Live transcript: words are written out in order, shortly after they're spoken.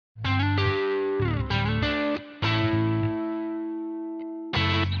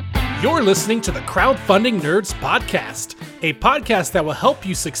You're listening to the Crowdfunding Nerds Podcast, a podcast that will help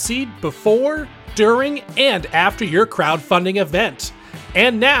you succeed before, during, and after your crowdfunding event.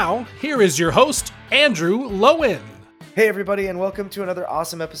 And now, here is your host, Andrew Lowen. Hey everybody, and welcome to another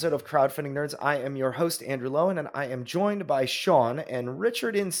awesome episode of Crowdfunding Nerds. I am your host, Andrew Lowen, and I am joined by Sean and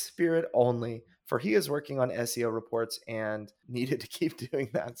Richard in spirit only, for he is working on SEO reports and needed to keep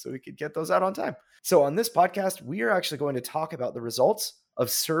doing that so we could get those out on time. So on this podcast, we are actually going to talk about the results of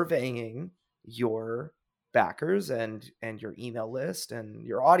surveying your backers and your email list and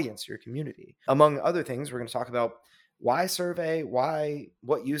your audience, your community. Among other things, we're going to talk about why survey,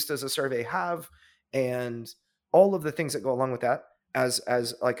 what use does a survey have, and all of the things that go along with that. As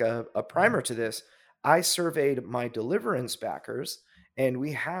like a primer to this, I surveyed my Deliverance backers, and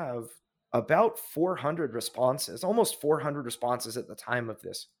we have about 400 responses, almost 400 responses at the time of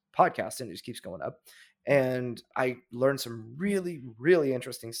this podcast, and it just keeps going up. And I learned some really, really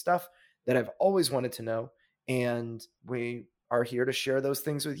interesting stuff that I've always wanted to know. And we are here to share those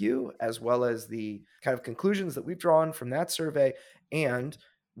things with you, as well as the kind of conclusions that we've drawn from that survey and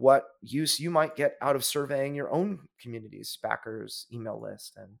what use you might get out of surveying your own communities, backers, email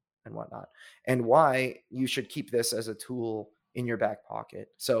list, and whatnot, and why you should keep this as a tool in your back pocket.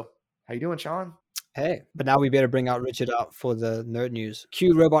 So how you doing, Sean? Hey, but now we better bring out Richard out for the nerd news.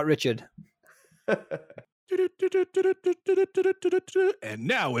 Cue Robot Richard. And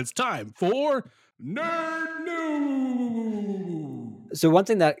now it's time for Nerd News. So one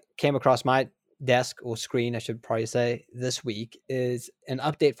thing that came across my desk or screen, I should probably say, this week is an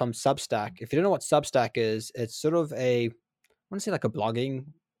update from Substack. If you don't know what Substack is, it's sort of I want to say like a blogging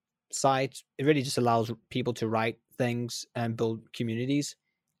site. It really just allows people to write things and build communities.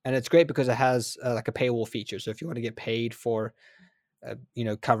 And it's great because it has like a paywall feature. So if you want to get paid for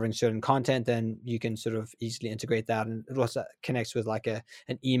covering certain content, then you can sort of easily integrate that. And it also connects with like an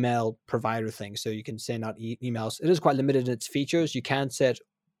email provider thing. So you can send out emails. It is quite limited in its features. You can set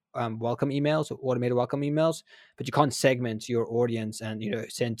welcome emails or automated welcome emails, but you can't segment your audience and,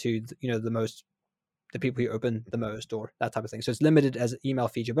 send to, the people you open the most or that type of thing. So it's limited as an email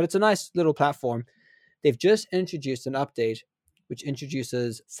feature, but it's a nice little platform. They've just introduced an update which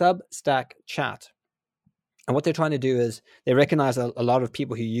introduces Substack Chat. And what they're trying to do is they recognize a lot of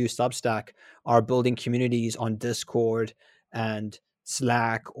people who use Substack are building communities on Discord and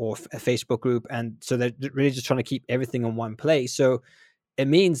Slack or a Facebook group. And so they're really just trying to keep everything in one place. So it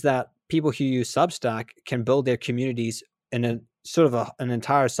means that people who use Substack can build their communities in a sort of an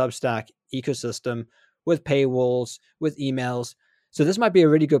entire Substack ecosystem with paywalls, with emails. So this might be a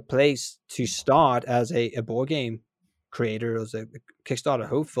really good place to start as a board game creator, as a Kickstarter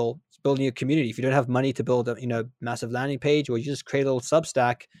hopeful, building a community. If you don't have money to build a massive landing page, or you just create a little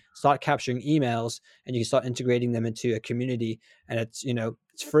Substack, start capturing emails, and you can start integrating them into a community. And it's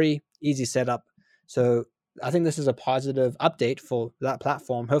it's free, easy setup. So I think this is a positive update for that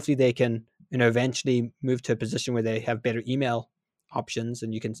platform. Hopefully they can eventually move to a position where they have better email options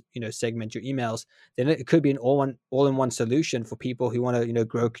and you can segment your emails. Then it could be an all-in-one solution for people who want to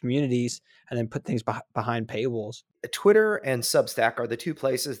grow communities and then put things behind paywalls. Twitter and Substack are the two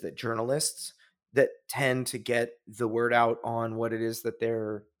places that journalists that tend to get the word out on what it is that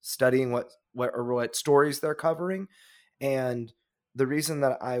they're studying, what stories they're covering. And the reason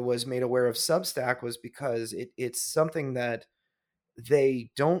that I was made aware of Substack was because it's something that they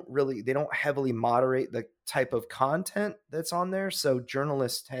don't heavily moderate the type of content that's on there. So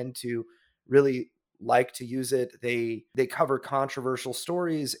journalists tend to really like to use it. They cover controversial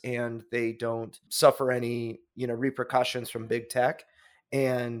stories and they don't suffer any, repercussions from big tech.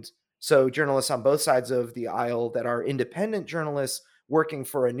 And so journalists on both sides of the aisle that are independent journalists working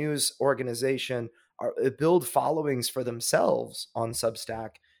for a news organization build followings for themselves on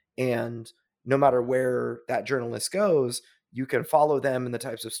Substack. And no matter where that journalist goes, you can follow them and the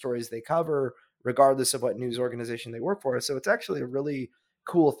types of stories they cover, regardless of what news organization they work for. So it's actually a really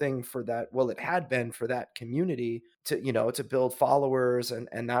cool thing for that. Well, it had been for that community to build followers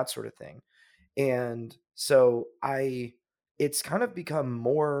and that sort of thing. And so it's kind of become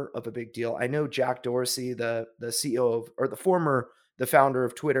more of a big deal. I know Jack Dorsey, the CEO the founder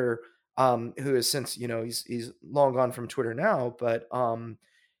of Twitter, who has since, he's long gone from Twitter now, but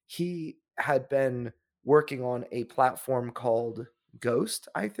he had been working on a platform called Ghost,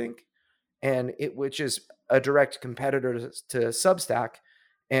 I think, which is a direct competitor to Substack.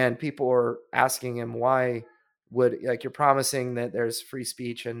 And people are asking him, why you're promising that there's free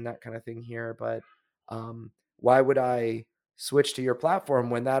speech and that kind of thing here, but why would I switch to your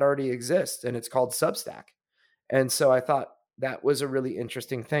platform when that already exists and it's called Substack? And so I thought that was a really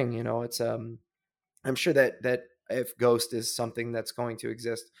interesting thing. It's I'm sure that if Ghost is something that's going to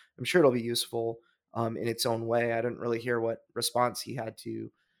exist. I'm sure it'll be useful in its own way. I didn't really hear what response he had to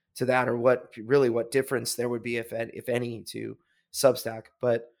that, or what difference there would be, if any, to Substack.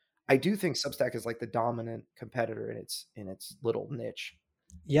 But I do think Substack is like the dominant competitor in its little niche.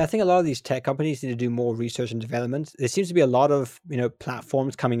 Yeah, I think a lot of these tech companies need to do more research and development. There seems to be a lot of,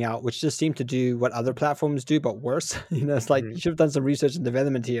 platforms coming out which just seem to do what other platforms do, but worse. It's like, Mhm. you should have done some research and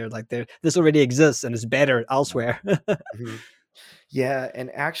development here. Like, this already exists and it's better elsewhere. Mhm. Yeah, and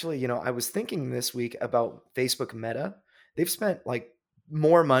actually, I was thinking this week about Facebook Meta. They've spent like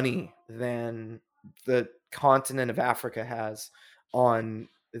more money than the continent of Africa has on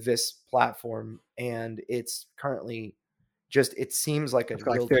this platform, and it's currently just, it seems like a I've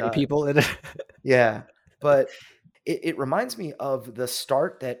got like real 30 dud. people in it. Yeah, but it reminds me of the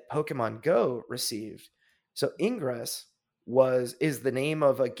start that Pokemon Go received. So Ingress is the name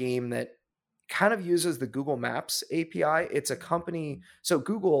of a game that kind of uses the Google Maps API. It's a company, so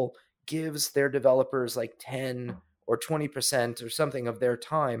Google gives their developers like 10 or 20% or something of their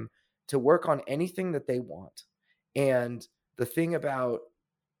time to work on anything that they want. And the thing about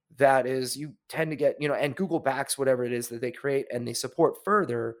that is, you tend to get, and Google backs whatever it is that they create, and they support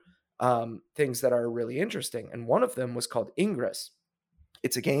further things that are really interesting. And one of them was called Ingress.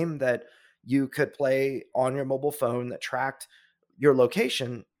 It's a game that you could play on your mobile phone that tracked your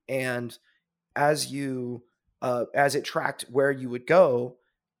location, and as it tracked where you would go,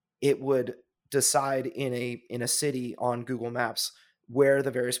 it would decide in a city on Google Maps where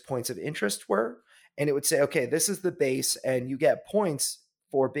the various points of interest were, and it would say, okay, this is the base, and you get points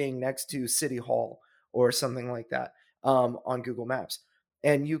for being next to City Hall or something like that on Google Maps.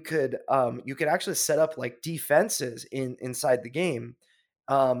 And you could actually set up like defenses inside the game,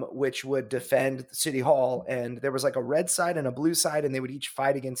 which would defend City Hall, and there was like a red side and a blue side, and they would each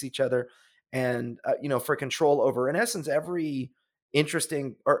fight against each other, and for control over, in essence, every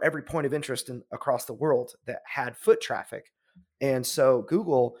point of interest across the world that had foot traffic. And so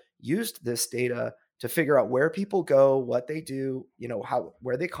Google used this data to figure out where people go, what they do,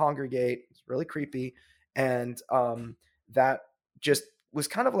 where they congregate. It's really creepy. And that just was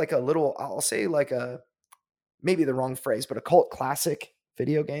kind of like a little, I'll say like maybe the wrong phrase, but a cult classic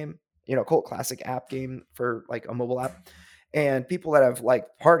video game, cult classic app game for like a mobile app. And people that have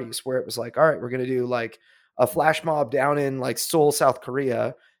like parties where it was like, all right, we're going to do like a flash mob down in like Seoul, South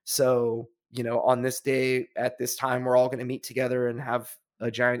Korea. So, on this day at this time, we're all going to meet together and have a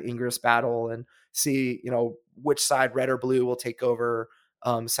giant Ingress battle and see, which side, red or blue, will take over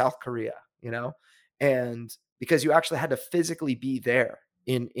South Korea, and because you actually had to physically be there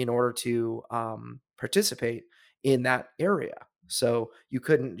in order to participate in that area. So you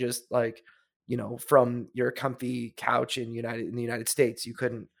couldn't just like, from your comfy couch in the United States, you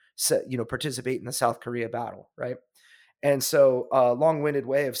couldn't participate in the South Korea battle, right? And so a long-winded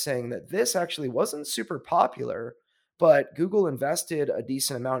way of saying that this actually wasn't super popular, but Google invested a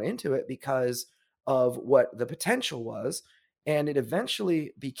decent amount into it because of what the potential was, and it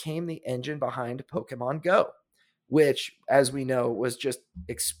eventually became the engine behind Pokemon Go, which, as we know, was just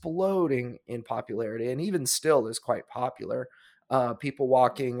exploding in popularity, and even still is quite popular. People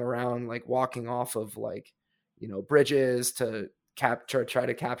walking around, like walking off of like, bridges to try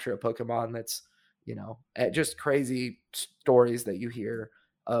to capture a Pokemon that's, just crazy stories that you hear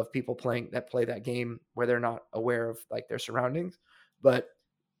of people play that game where they're not aware of like their surroundings. But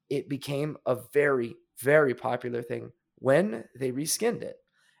it became a very, very popular thing when they reskinned it.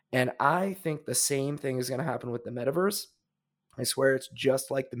 And I think the same thing is going to happen with the metaverse. I swear it's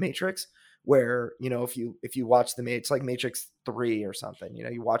just like the Matrix, where, if you watch it's like Matrix 3 or something,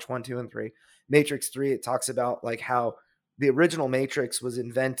 you watch 1, 2, and 3. Matrix 3, it talks about like how the original Matrix was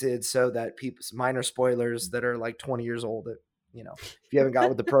invented so that minor spoilers that are like 20 years old, that, if you haven't got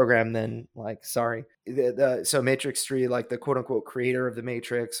with the program, then like, sorry. So Matrix 3, like the quote unquote creator of the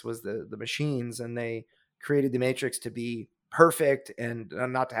Matrix was the machines, and they created the Matrix to be perfect and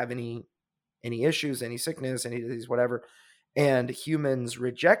not to have any issues, any sickness, any disease, whatever. And humans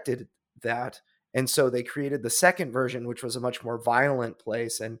rejected that. And so they created the second version, which was a much more violent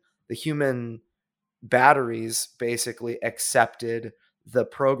place. And the human batteries basically accepted the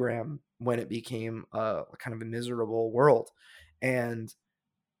program when it became a kind of a miserable world. And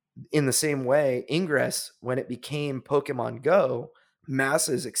in the same way, Ingress, when it became Pokemon Go,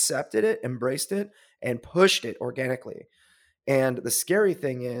 masses accepted it, embraced it, and pushed it organically. And the scary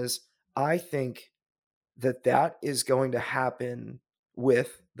thing is, I think that is going to happen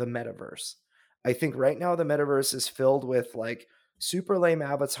with the metaverse. I think right now the metaverse is filled with like super lame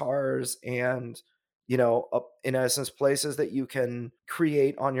avatars and, in essence, places that you can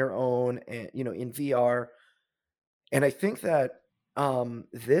create on your own and, in VR. And I think that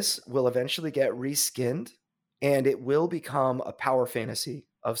this will eventually get reskinned, and it will become a power fantasy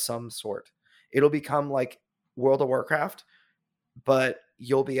of some sort. It'll become like World of Warcraft, but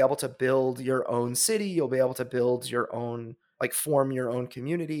you'll be able to build your own city. You'll be able to build your own, like form your own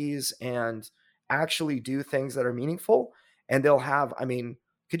communities and actually do things that are meaningful. And they'll have, I mean,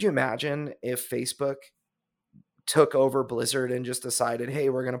 could you imagine if Facebook took over Blizzard and just decided, hey,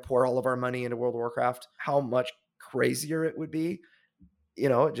 we're going to pour all of our money into World of Warcraft? How much crazier it would be. You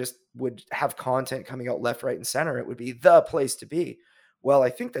know, it just would have content coming out left, right, and center. It would be the place to be. Well,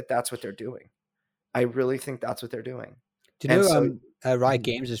 I think that that's what they're doing. I really think that's what they're doing. Do you And know so, Riot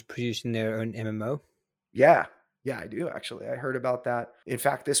Games is producing their own MMO? yeah, I do actually. I heard about that. In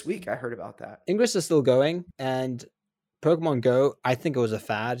fact, this week I heard about that. Ingress is still going, and Pokemon Go, I think it was a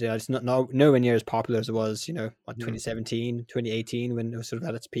fad. You know, it's not nowhere near as popular as it was, you know, like 2017, 2018, when it was sort of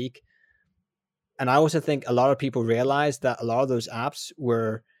at its peak. And I also think a lot of people realized that a lot of those apps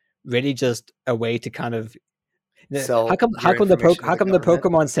were really just a way to kind of Sell how come your the information to the government.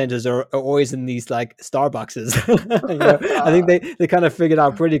 Pokemon centers are always in these like Starbuckses? You know, I think they kind of figured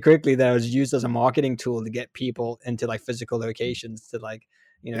out pretty quickly that it was used as a marketing tool to get people into like physical locations to like,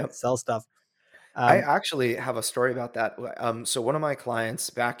 you know, Yep. sell stuff. I actually have a story about that. So one of my clients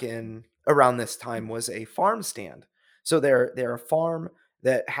back in around this time was a farm stand. So they're a farm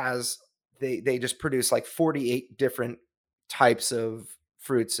that has they just produce like 48 different types of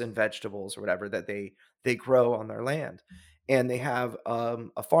fruits and vegetables or whatever that they grow on their land, and they have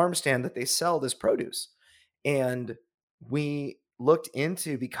a farm stand that they sell this produce. And we looked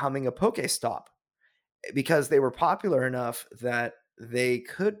into becoming a Pokestop because they were popular enough that they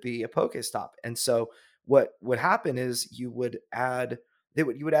could be a Pokestop. And so what would happen is you would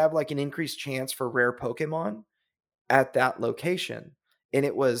have like an increased chance for rare Pokemon at that location. And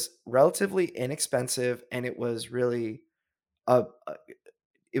it was relatively inexpensive, and it was really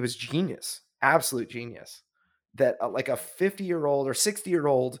it was genius, absolute genius, that like a 50-year-old or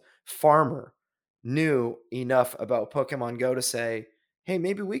 60-year-old farmer knew enough about Pokemon Go to say, hey,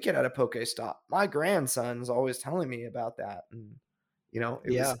 maybe we could add a Pokestop. My grandson's always telling me about that. And, you know,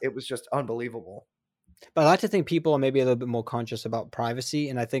 it was just unbelievable. But I like to think people are maybe a little bit more conscious about privacy.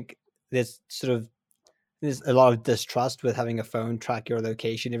 And I think there's a lot of distrust with having a phone track your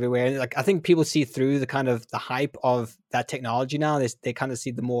location everywhere. And like, I think people see through the kind of the hype of that technology now. They kind of see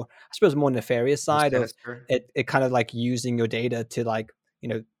the more, I suppose, more nefarious side of it kind of like using your data to like, you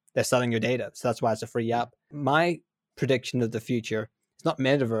know, they're selling your data. So that's why it's a free app. My prediction of the future, it's not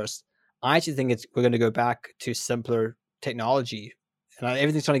metaverse. I actually think we're going to go back to simpler technology, and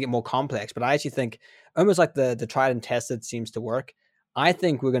everything's trying to get more complex. But I actually think almost like the tried and tested seems to work. I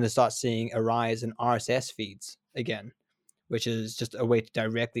think we're going to start seeing a rise in RSS feeds again, which is just a way to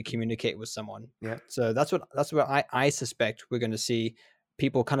directly communicate with someone. Yeah. So that's what I suspect we're going to see,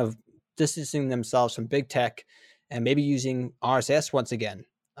 people kind of distancing themselves from big tech and maybe using RSS once again,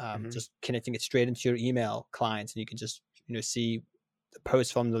 just connecting it straight into your email clients, and you can just, you know, see the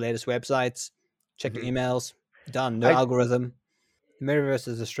posts from the latest websites, check your emails, done. No algorithm. Metaverse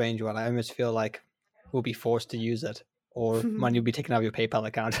is a strange one. I almost feel like we'll be forced to use it, or money will be taken out of your PayPal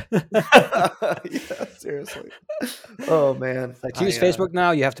account. Yeah, seriously. Oh man. Like, to use Facebook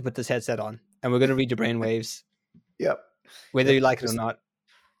now, you have to put this headset on, and we're going to read your brainwaves. Yep. Whether you like it or not.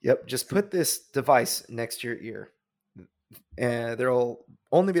 Yep. Just put this device next to your ear, and there'll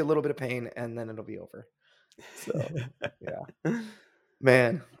only be a little bit of pain, and then it'll be over. So yeah,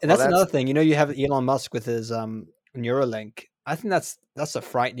 man. And that's another thing. You know, you have Elon Musk with his Neuralink. I think that's a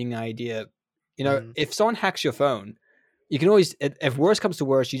frightening idea. You know, if someone hacks your phone, you can always, if worse comes to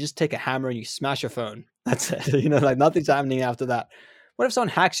worse, you just take a hammer and you smash your phone. That's it. You know, like nothing's happening after that. What if someone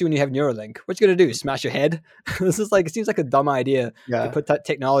hacks you when you have Neuralink? What you gonna do? Smash your head? This is like, it seems like a dumb idea to put that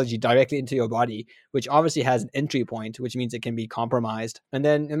technology directly into your body, which obviously has an entry point, which means it can be compromised. And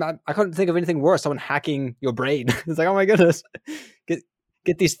then I couldn't think of anything worse. Someone hacking your brain. It's like, oh my goodness,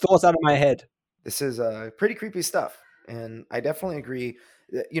 get these thoughts out of my head. This is pretty creepy stuff, and I definitely agree.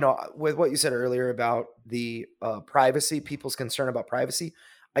 You know, with what you said earlier about the privacy, people's concern about privacy.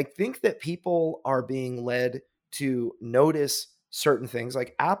 I think that people are being led to notice certain things.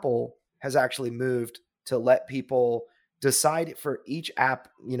 Like Apple has actually moved to let people decide for each app,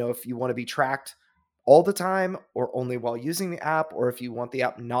 you know, if you want to be tracked all the time or only while using the app, or if you want the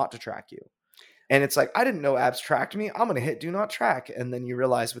app not to track you. And it's like, I didn't know apps tracked me. I'm going to hit do not track. And then you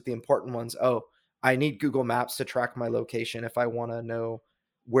realize with the important ones, oh, I need Google Maps to track my location if I want to know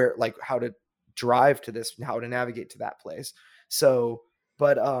where, like how to drive to this, how to navigate to that place. So,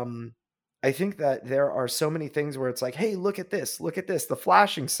 but I think that there are so many things where it's like, hey, look at this, the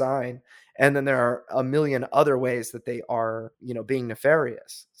flashing sign. And then there are a million other ways that they are, being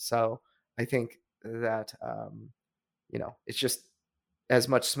nefarious. So I think that, it's just as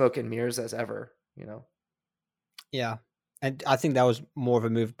much smoke and mirrors as ever. Yeah. And I think that was more of a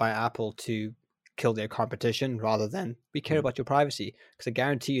move by Apple to kill their competition rather than we care Mhm. about your privacy. Because I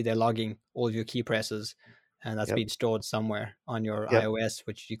guarantee you they're logging all of your key presses and that's Yep. being stored somewhere on your Yep. iOS,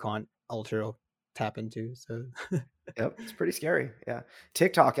 which you can't alter or tap into. So Yep. It's pretty scary. Yeah.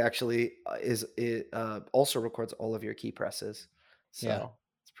 TikTok actually also records all of your key presses. yeah. So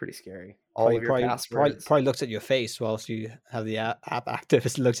it's pretty scary. All Probably, of your probably, probably, passwords. probably looks at your face whilst you have the app active.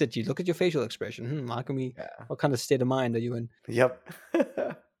 It looks at you. Look at your facial expression. How can we? Yeah. What kind of state of mind are you in? Yep.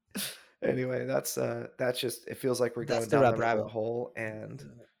 Anyway, that's just it feels like we're That's going the down the rabbit rabbit hole. hole and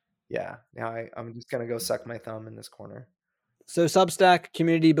yeah, now I'm just gonna go suck my thumb in this corner. So Substack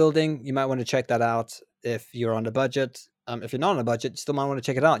community building, you might want to check that out if you're on a budget. If you're not on a budget, you still might want to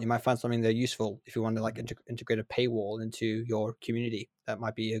check it out. You might find something there useful if you want to like integrate a paywall into your community. That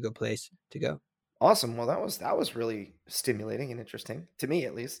might be a good place to go. Awesome. Well, that was really stimulating and interesting to me,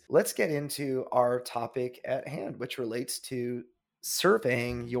 at least. Let's get into our topic at hand, which relates to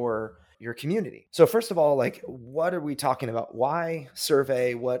surveying your community. So first of all, like, what are we talking about? Why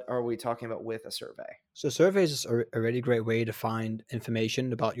survey? What are we talking about with a survey? So surveys are a really great way to find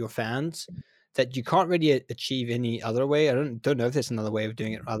information about your fans that you can't really achieve any other way. I don't know if there's another way of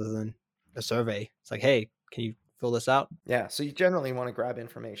doing it rather than a survey. It's like, hey, can you fill this out? Yeah. So you generally want to grab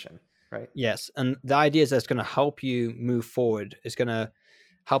information, right? Yes, and the idea is that it's going to help you move forward. It's going to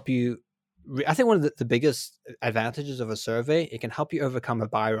help you. I think one of the biggest advantages of a survey, it can help you overcome a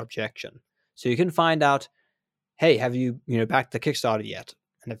buyer objection. So you can find out, hey, have you backed the Kickstarter yet?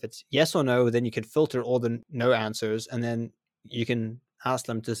 And if it's yes or no, then you can filter all the no answers, and then you can ask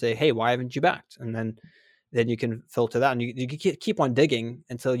them to say, hey, why haven't you backed? And then you can filter that, and you can keep on digging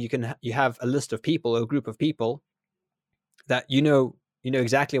until you have a list of people, a group of people that you know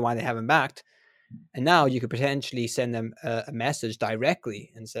exactly why they haven't backed. And now you could potentially send them a message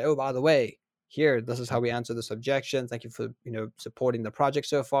directly and say, oh, by the way, here, this is how we answer this objection. Thank you for supporting the project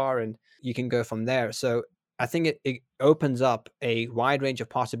so far. And you can go from there. So I think it opens up a wide range of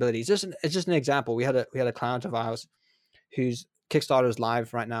possibilities. It's just an example. We had a client of ours whose Kickstarter is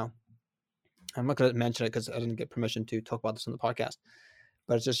live right now. I'm not going to mention it because I didn't get permission to talk about this on the podcast,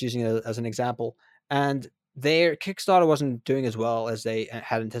 but it's just using it as an example. And their Kickstarter wasn't doing as well as they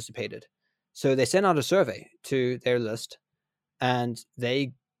had anticipated. So they sent out a survey to their list and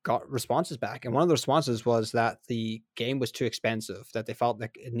they got responses back. And one of the responses was that the game was too expensive, that they felt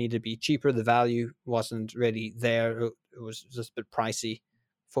like it needed to be cheaper. The value wasn't really there. It was just a bit pricey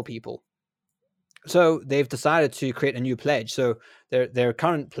for people. So they've decided to create a new pledge. So their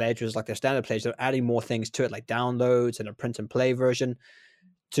current pledge was like their standard pledge. They're adding more things to it, like downloads and a print and play version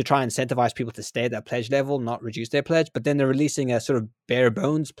to try and incentivize people to stay at that pledge level, not reduce their pledge. But then they're releasing a sort of bare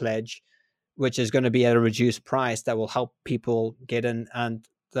bones pledge, which is going to be at a reduced price that will help people get in. And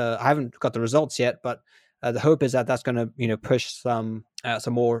I haven't got the results yet, but the hope is that that's going to push some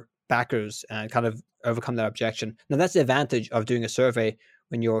more backers and kind of overcome that objection. Now that's the advantage of doing a survey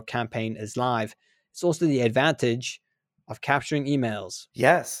when your campaign is live. It's also the advantage of capturing emails.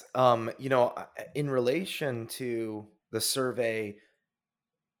 Yes. In relation to the survey,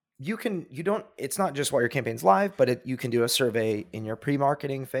 it's not just while your campaign's live, but you can do a survey in your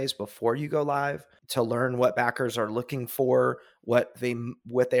pre-marketing phase before you go live to learn what backers are looking for, what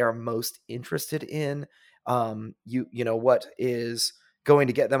they are most interested in. What is going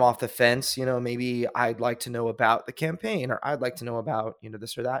to get them off the fence. Maybe I'd like to know about the campaign, or I'd like to know about,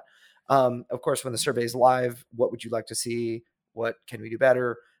 this or that. Of course, when the survey is live, what would you like to see? What can we do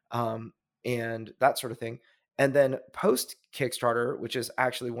better? And that sort of thing. And then post Kickstarter, which is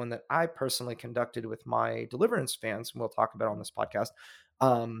actually one that I personally conducted with my Deliverance fans, and we'll talk about on this podcast.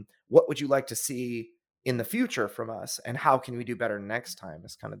 What would you like to see in the future from us, and how can we do better next time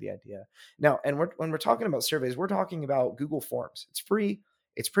is kind of the idea. Now, and when we're talking about surveys, we're talking about Google Forms. It's free.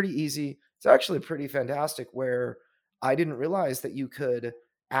 It's pretty easy. It's actually pretty fantastic, where I didn't realize that you could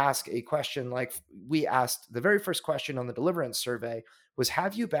ask a question like we asked. The very first question on the Deliverance survey was,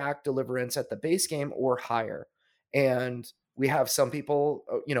 have you backed Deliverance at the base game or higher? And we have some people,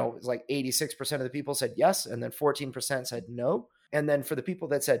 it's like 86% of the people said yes, and then 14% said no. And then for the people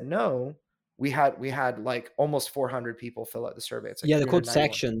that said no, we had like almost 400 people fill out the survey. It's like Yeah, they're called 391.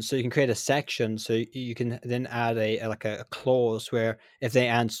 sections. So you can create a section. So you can then add a clause where if they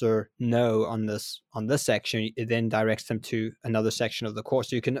answer no on this section, it then directs them to another section of the course.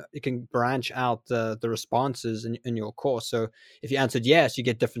 So you can branch out the responses in your course. So if you answered yes, you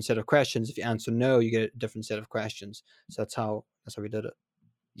get a different set of questions. If you answer no, you get a different set of questions. So that's how we did it.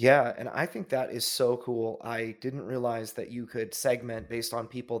 Yeah, and I think that is so cool. I didn't realize that you could segment based on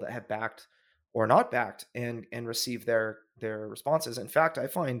people that have backed or not backed and receive their responses. In fact, I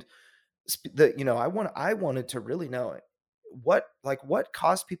find that I wanted to really know what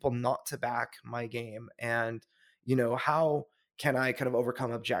caused people not to back my game, and how can I kind of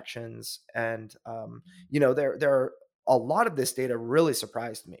overcome objections, and there are a lot of this data really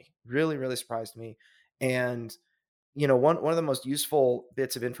surprised me, really surprised me. And one of the most useful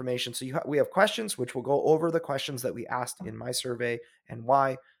bits of information. So we have questions, which will go over the questions that we asked in my survey and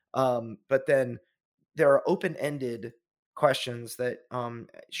why. But then there are open-ended questions that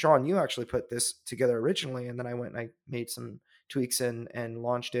Sean, you actually put this together originally, and then I went and I made some tweaks and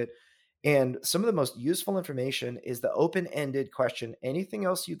launched it. And some of the most useful information is the open-ended question. Anything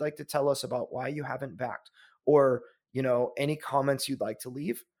else you'd like to tell us about why you haven't backed, or any comments you'd like to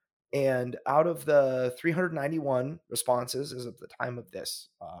leave? And out of the 391 responses as of the time of this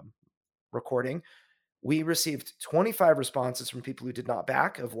recording, we received 25 responses from people who did not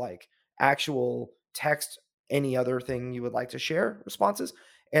back, of like actual text, any other thing you would like to share responses,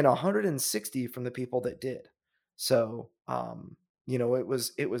 and 160 from the people that did. So,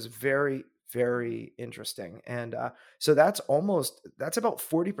 it was very, very interesting. And so that's about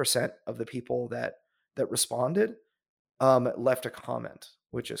 40% of the people that responded left a comment,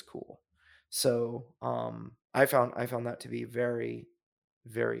 which is cool. So I found that to be very,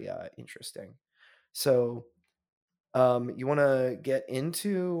 very interesting. So you want to get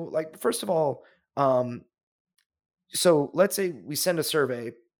into, like, first of all, so let's say we send a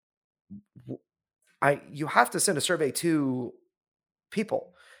survey. You have to send a survey to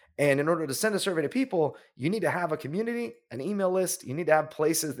people. And in order to send a survey to people, you need to have a community, an email list. You need to have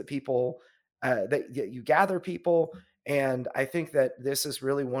places that people, that you gather people. And I think that this is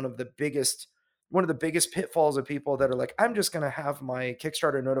really one of the biggest pitfalls of people that are like, I'm just going to have my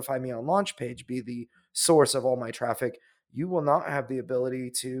Kickstarter notify me on launch page be the source of all my traffic. You will not have the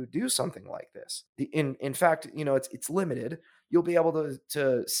ability to do something like this. In fact, it's limited. You'll be able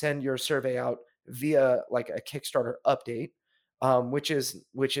to send your survey out via like a Kickstarter update, which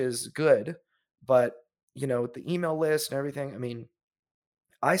is good. But the email list and everything, I mean,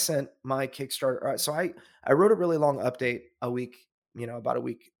 I sent my Kickstarter. So I wrote a really long update about a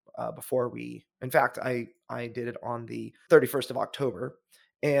week before we. In fact, I did it on the 31st of October,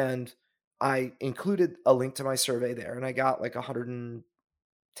 and I included a link to my survey there, and I got like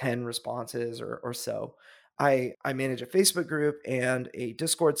 110 responses or so. I manage a Facebook group and a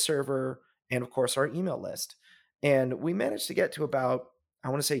Discord server, and of course our email list. And we managed to get to about, I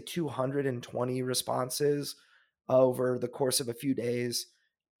want to say, 220 responses over the course of a few days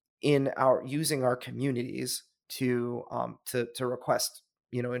in using our communities to request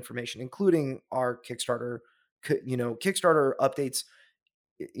information, including our Kickstarter updates.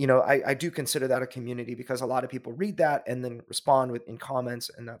 I do consider that a community because a lot of people read that and then respond in comments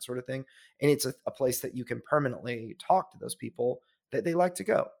and that sort of thing. And it's a place that you can permanently talk to those people that they like to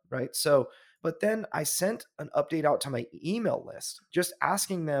go, right? So, but then I sent an update out to my email list, just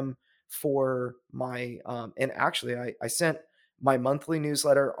asking them for my, and actually I sent my monthly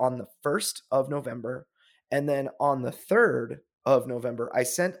newsletter on the 1st of November. And then on the 3rd of November, I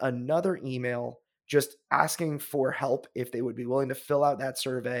sent another email just asking for help if they would be willing to fill out that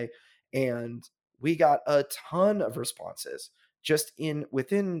survey. And we got a ton of responses just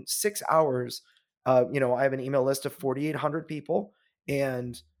within 6 hours. I have an email list of 4,800 people,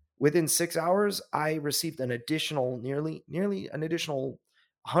 and within 6 hours, I received an additional nearly an additional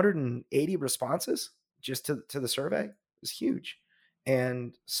 180 responses just to the survey. It was huge.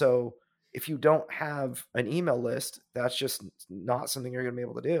 And so if you don't have an email list, that's just not something you're going to be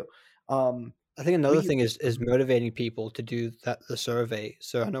able to do. I think another thing is motivating people to do the survey.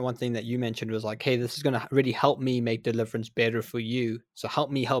 So I know one thing that you mentioned was like, hey, this is going to really help me make Deliverance better for you. So help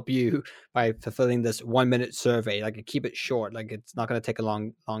me help you by fulfilling this 1-minute survey. Like, keep it short. Like, it's not going to take a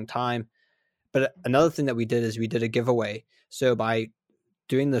long time. But another thing that we did is we did a giveaway. So by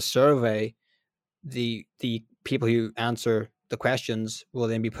doing the survey, the people who answer the questions will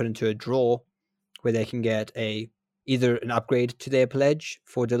then be put into a draw where they can get either an upgrade to their pledge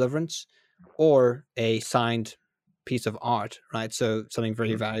for Deliverance or a signed piece of art, right? So something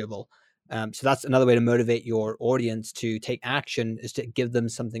very valuable. So that's another way to motivate your audience to take action, is to give them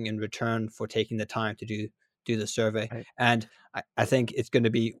something in return for taking the time to do the survey. Right. And I think it's going to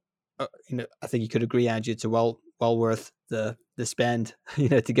be, I think you could agree, Angie, it's a well worth the spend,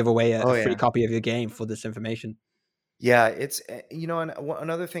 to give away a free copy of your game for this information. Yeah, it's and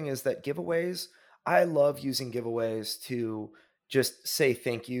another thing is that giveaways, I love using giveaways to just say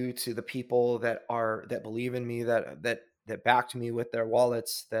thank you to the people that believe in me, that backed me with their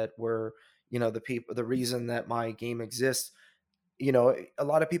wallets, that were, the reason that my game exists. A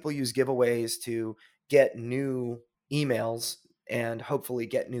lot of people use giveaways to get new emails and hopefully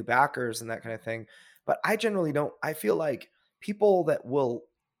get new backers and that kind of thing. But I generally don't. I feel like people that will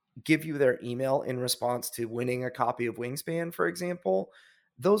give you their email in response to winning a copy of Wingspan, for example,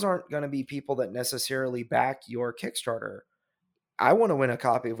 those aren't going to be people that necessarily back your Kickstarter. I want to win a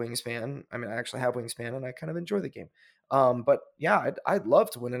copy of Wingspan. I mean, I actually have Wingspan and I kind of enjoy the game. But yeah, I'd love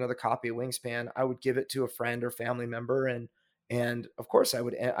to win another copy of Wingspan. I would give it to a friend or family member, and of course I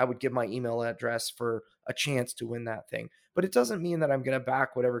would give my email address for a chance to win that thing. But it doesn't mean that I'm going to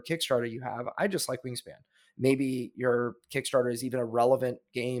back whatever Kickstarter you have. I just like Wingspan. Maybe your Kickstarter is even a relevant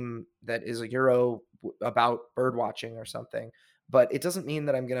game that is a Euro about bird watching or something, but it doesn't mean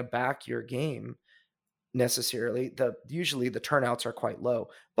that I'm going to back your game necessarily. Usually the turnouts are quite low,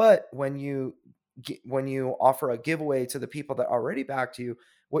 but when you offer a giveaway to the people that already backed you,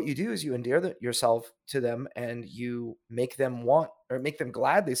 what you do is you endear yourself to them, and you make them make them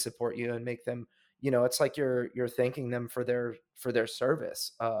glad they support you, and make them, it's like you're thanking them for their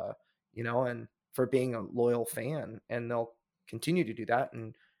service, and for being a loyal fan, and they'll continue to do that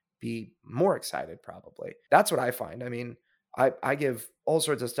and be more excited probably. That's what I find. I mean, I give all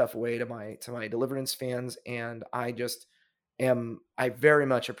sorts of stuff away to my Deliverance fans, and I very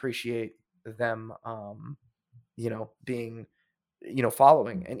much appreciate them being,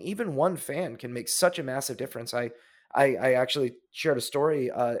 following. And even one fan can make such a massive difference. I actually shared a story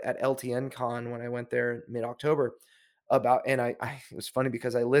at LTN Con when I went there mid-October about, and it was funny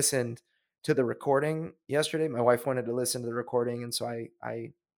because I listened to the recording yesterday. My wife wanted to listen to the recording, and so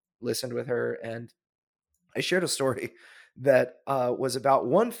I listened with her, and I shared a story that was about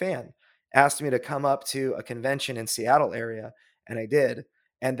one fan asked me to come up to a convention in Seattle area, and I did.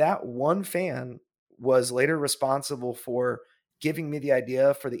 And that one fan was later responsible for giving me the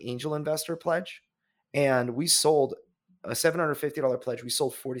idea for the Angel Investor Pledge, and we sold a $750 pledge. We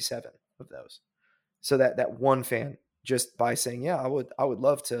sold 47 of those. So that one fan, just by saying, "Yeah, I would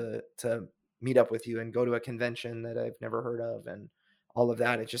love to meet up with you and go to a convention that I've never heard of," and all of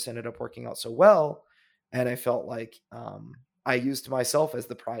that, it just ended up working out so well. And I felt like I used myself as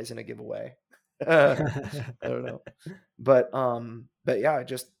the prize in a giveaway. I don't know, but yeah,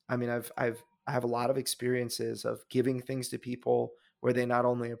 I have a lot of experiences of giving things to people where they not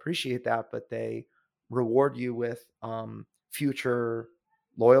only appreciate that, but they reward you with future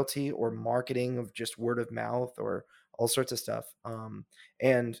loyalty or marketing of just word of mouth or all sorts of stuff.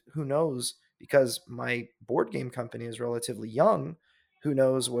 And who knows, because my board game company is relatively young, who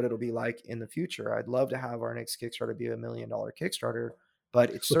knows what it'll be like in the future. I'd love to have our next Kickstarter be $1 million Kickstarter, but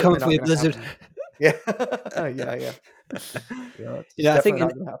it's certainly not going to happen. Yeah. Yeah. It's I think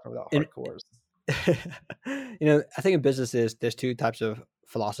not going to happen without hardcores. I think in businesses, there's two types of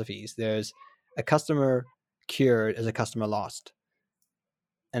philosophies. There's a customer cured is a customer lost.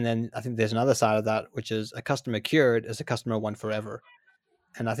 And then I think there's another side of that, which is a customer cured is a customer won forever.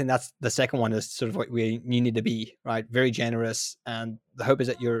 And I think that's the second one, is sort of what you need to be, right? Very generous. And the hope is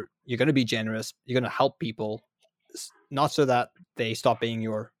that you're going to be generous. You're going to help people, not so that they stop being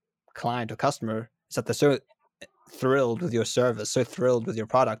your client or customer. It's that they're so thrilled with your service, so thrilled with your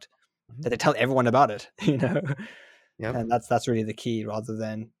product, that they tell everyone about it, Yep. And that's really the key, rather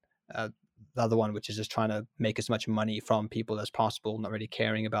than the other one, which is just trying to make as much money from people as possible, not really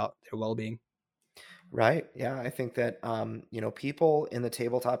caring about their well-being. Right. Yeah. I think that, people in the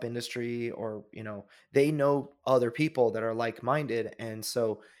tabletop industry, or, they know other people that are like-minded. And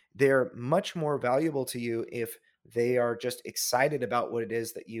so they're much more valuable to you if they are just excited about what it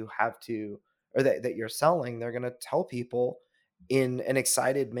is that you have to, or that you're selling. They're going to tell people in an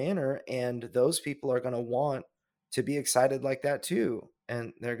excited manner, and those people are going to want to be excited like that too.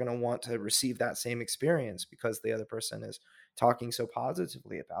 And they're going to want to receive that same experience because the other person is talking so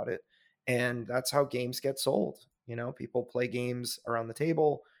positively about it. And that's how games get sold. People play games around the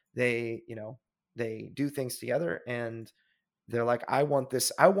table. They do things together, and they're like, I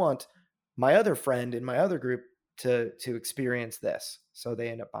want my other friend in my other group to experience this. So they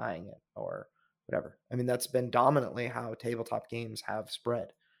end up buying it or whatever. I mean, that's been dominantly how tabletop games have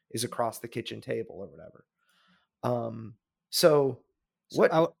spread, is across the kitchen table or whatever. So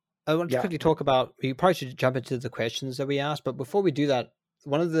what I want to Yeah. quickly talk about, we probably should jump into the questions that we asked, but before we do that,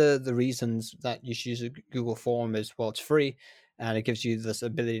 one of the reasons that you should use a Google form is, well, it's free and it gives you this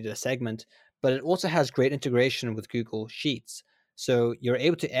ability to segment, but it also has great integration with Google Sheets. So you're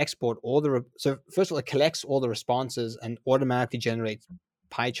able to export all the, so first of all, it collects all the responses and automatically generates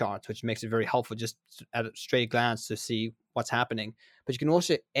pie charts, which makes it very helpful just at a straight glance to see what's happening. But you can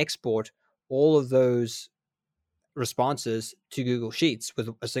also export all of those responses to Google Sheets with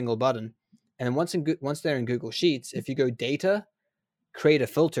a single button. And then once they're in Google Sheets, if you go data, create a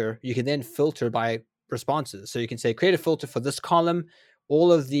filter, you can then filter by responses. So you can say create a filter for this column,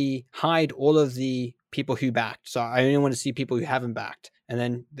 hide all of the people who backed. So I only want to see people who haven't backed. And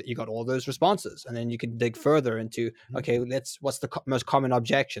then you got all those responses. And then you can dig further into, okay, what's the most common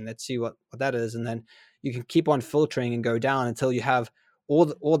objection? Let's see what that is. And then you can keep on filtering and go down until you have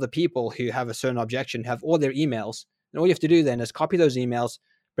all the people who have a certain objection have all their emails. And all you have to do then is copy those emails,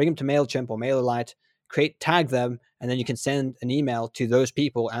 bring them to MailChimp or MailerLite, tag them, and then you can send an email to those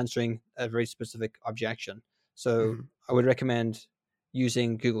people answering a very specific objection. So I would recommend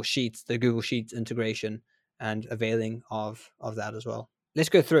using Google Sheets, the Google Sheets integration, and availing of that as well. Let's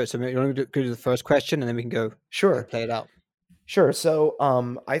go through it. So you want to go to the first question, and then we can go Sure. play it out. Sure. So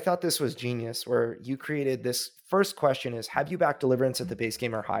I thought this was genius where you created this first question is, have you backed deliverance at the base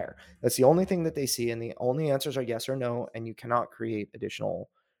game or higher? That's the only thing that they see. And the only answers are yes or no. And you cannot create additional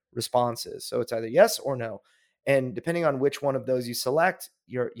responses. So it's either yes or no. And depending on which one of those you select,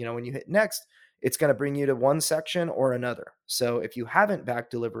 when you hit next, it's going to bring you to one section or another. So if you haven't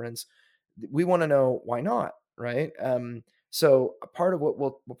backed deliverance, we want to know why not, right? So a part of what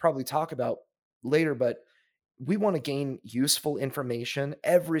we'll probably talk about later, but we want to gain useful information.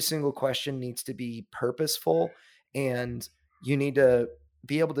 Every single question needs to be purposeful, and you need to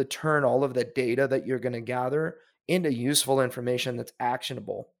be able to turn all of the data that you're going to gather into useful information that's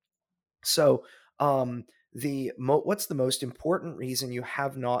actionable. So, what's the most important reason you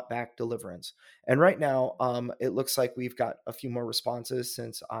have not backed deliverance? And right now, it looks like we've got a few more responses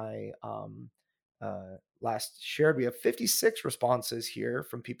since I last shared. We have 56 responses here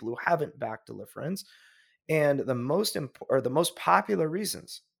from people who haven't backed deliverance. And the most popular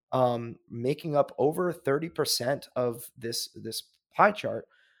reasons, making up over 30% of this pie chart,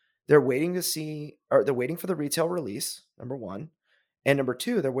 they're waiting for the retail release, number one, and number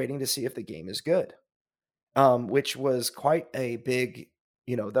two, they're waiting to see if the game is good, which was quite a big,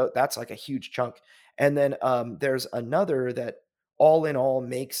 that's like a huge chunk. And then there's another that all in all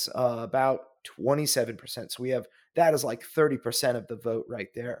makes about 27%. So we have that is like 30% of the vote right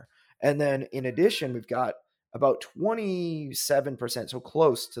there. And then in addition, we've got about 27%, so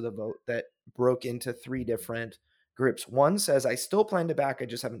close to the vote, that broke into three different groups. One says, I still plan to back, I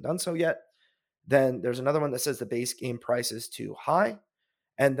just haven't done so yet. Then there's another one that says the base game price is too high.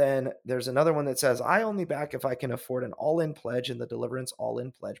 And then there's another one that says, I only back if I can afford an all-in pledge, and the deliverance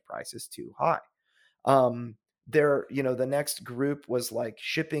all-in pledge price is too high. The next group was like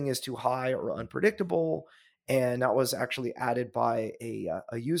shipping is too high or unpredictable. And that was actually added by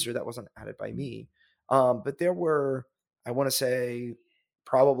a user. That wasn't added by me. But there were, I want to say,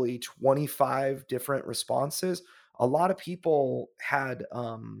 probably 25 different responses. A lot of people had,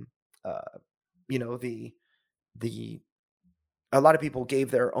 a lot of people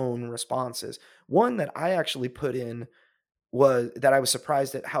gave their own responses. One that I actually put in was that I was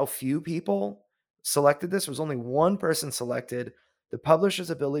surprised at how few people selected this. Was only one person selected. The publisher's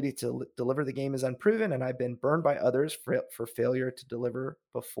ability to deliver the game is unproven, and I've been burned by others for failure to deliver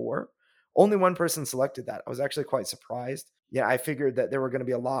before. Only one person selected that. I was actually quite surprised. Yeah, I figured that there were going to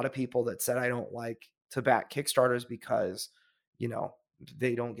be a lot of people that said I don't like to back Kickstarters because,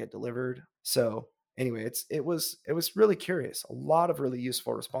 they don't get delivered. So anyway, it was really curious. A lot of really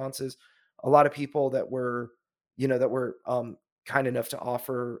useful responses. A lot of people that were kind enough to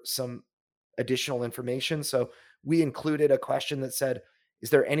offer some additional information. So we included a question that said, is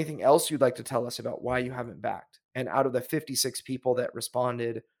there anything else you'd like to tell us about why you haven't backed? And out of the 56 people that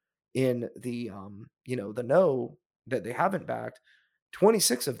responded in the the no, that they haven't backed,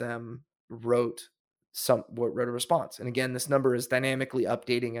 26 of them wrote a response. And again, this number is dynamically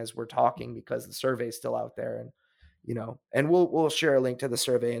updating as we're talking because the survey is still out there. And we'll share a link to the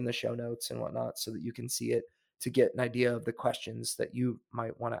survey in the show notes and whatnot so that you can see it to get an idea of the questions that you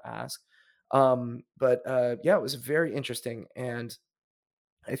might want to ask. It was very interesting. And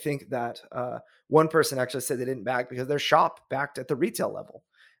I think that one person actually said they didn't back because their shop backed at the retail level,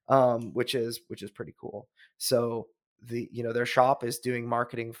 which is pretty cool. So their shop is doing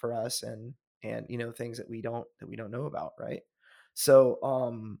marketing for us and things that we don't know about, right?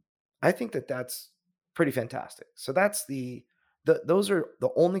 So I think that that's pretty fantastic. So that's the those are the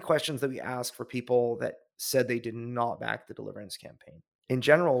only questions that we ask for people that said they did not back the Deliverance campaign. In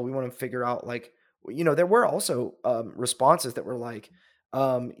general, we want to figure out, like, there were also responses that were like,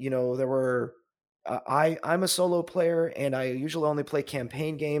 there were, I'm a solo player and I usually only play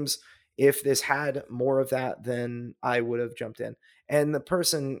campaign games. If this had more of that, then I would have jumped in. And the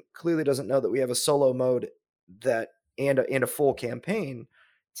person clearly doesn't know that we have a solo mode that and a full campaign.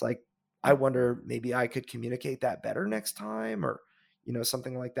 It's like, I wonder, maybe I could communicate that better next time, or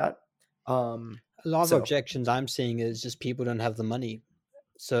something like that. A lot of So objections I'm seeing is just people don't have the money.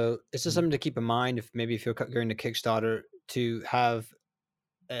 So it's just something to keep in mind if you're going to Kickstarter, to have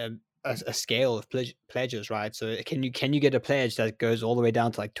a scale of pledges, right? So can you get a pledge that goes all the way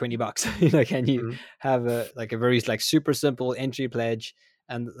down to like $20? Can you have a very super simple entry pledge?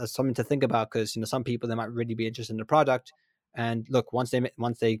 And that's something to think about, because some people, they might really be interested in the product, and look, once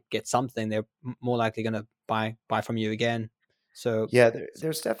they get something, they're more likely going to buy from you again. So yeah,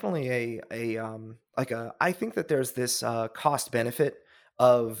 there's definitely I think that there's this cost benefit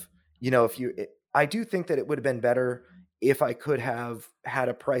of, I do think that it would have been better if I could have had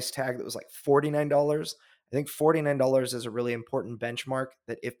a price tag that was like $49. I think $49 is a really important benchmark,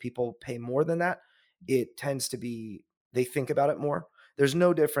 that if people pay more than that, it tends to be, they think about it more. There's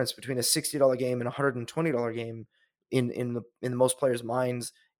no difference between a $60 game and a $120 game in the most players'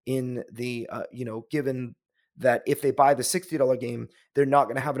 minds, in the given that if they buy the $60 game, they're not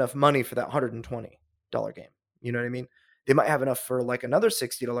going to have enough money for that $120 game. You know what I mean? They might have enough for like another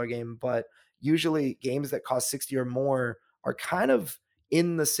 $60 game, but usually games that cost 60 or more are kind of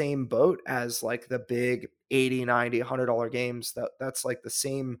in the same boat as like the big 80, 90, $100 games. That's like the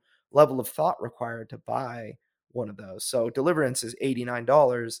same level of thought required to buy one of those. So Deliverance is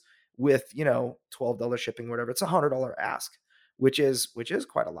 $89 with, $12 shipping, whatever. It's a $100 ask, which is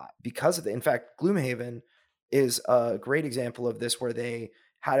quite a lot because of it. In fact, Gloomhaven is a great example of this, where they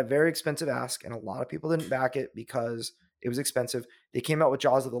had a very expensive ask and a lot of people didn't back it because it was expensive. They came out with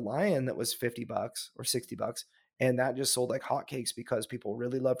Jaws of the Lion that was $50 or $60, and that just sold like hotcakes because people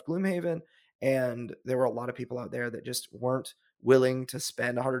really loved Gloomhaven, and there were a lot of people out there that just weren't willing to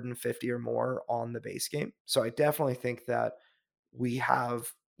spend 150 or more on the base game. So I definitely think that we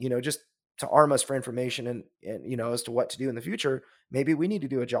have, just to arm us for information and as to what to do in the future, maybe we need to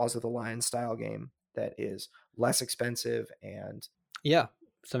do a Jaws of the Lion style game that is less expensive. And yeah,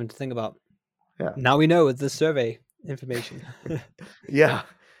 something to think about. Yeah. Now we know with the survey information. Yeah.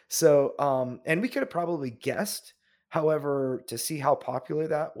 So, and we could have probably guessed. However, to see how popular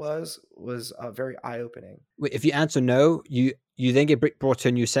that was very eye-opening. If you answer no, you then get brought to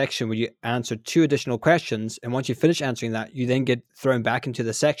a new section where you answer 2 additional questions. And once you finish answering that, you then get thrown back into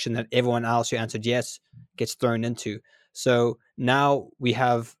the section that everyone else who answered yes gets thrown into. So now we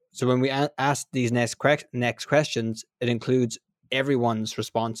have, so when we ask these next questions, it includes everyone's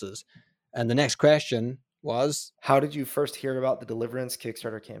responses. And the next question was, how did you first hear about the Deliverance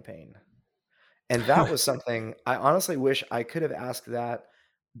Kickstarter campaign? And that was something I honestly wish I could have asked that,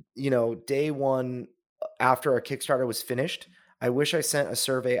 day one after our Kickstarter was finished. I wish I sent a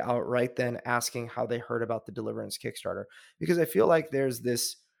survey out right then asking how they heard about the Deliverance Kickstarter, because I feel like there's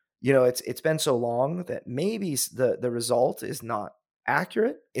this, it's been so long that maybe the result is not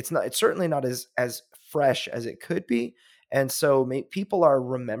accurate. It's certainly not as fresh as it could be. And so people are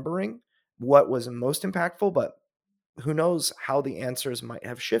remembering what was most impactful, but who knows how the answers might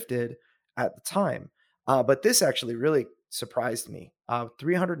have shifted at the time. But this actually really surprised me.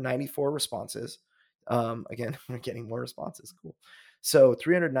 394 responses. Again, we're getting more responses. Cool. So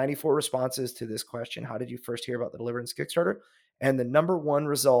 394 responses to this question. How did you first hear about the Deliverance Kickstarter? And the number one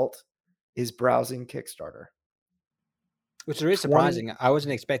result is browsing Kickstarter. Which is really surprising. I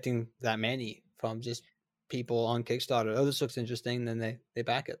wasn't expecting that many from just people on Kickstarter. Oh, this looks interesting. Then they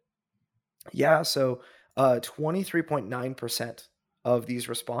back it. Yeah. So 23.9% of these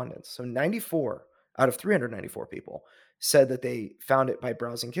respondents, so 94 out of 394 people, said that they found it by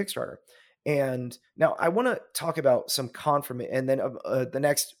browsing Kickstarter. And now I want to talk about some confirmation. And then the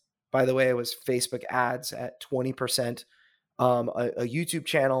next, by the way, was Facebook ads at 20%. A YouTube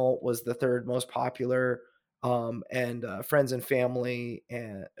channel was the third most popular, and friends and family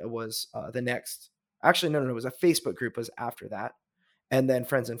and was the next. Actually, no, it was a Facebook group was after that. And then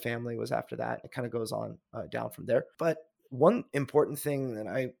friends and family was after that. It kind of goes on down from there. But one important thing that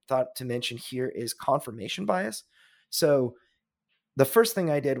I thought to mention here is confirmation bias. So the first thing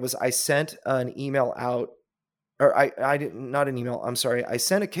I did was I sent an email out, or I didn't, not an email. I'm sorry. I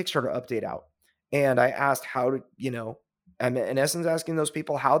sent a Kickstarter update out, and I asked how to, I'm in essence asking those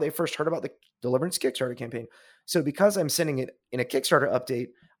people how they first heard about the Deliverance Kickstarter campaign. So because I'm sending it in a Kickstarter update,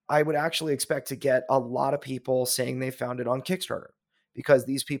 I would actually expect to get a lot of people saying they found it on Kickstarter, because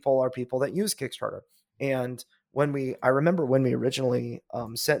these people are people that use Kickstarter. And I remember when we originally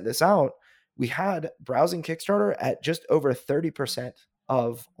sent this out, we had browsing Kickstarter at just over 30%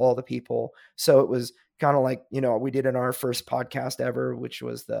 of all the people. So it was kind of like, we did in our first podcast ever, which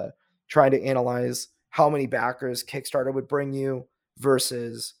was trying to analyze how many backers Kickstarter would bring you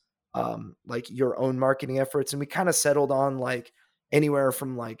versus like your own marketing efforts. And we kind of settled on like anywhere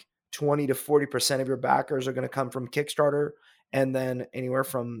from like 20 to 40% of your backers are going to come from Kickstarter. And then anywhere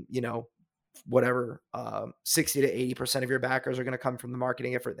from, whatever, 60 to 80% of your backers are going to come from the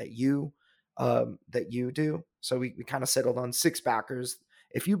marketing effort that you do. So we kind of settled on 6 backers.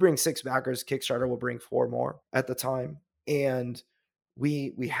 If you bring 6 backers, Kickstarter will bring 4 more at the time. And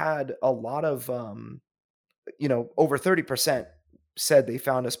we had a lot of, over 30% said they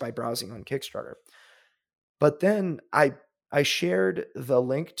found us by browsing on Kickstarter. But then I shared the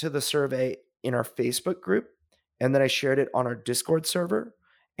link to the survey in our Facebook group, and then I shared it on our Discord server.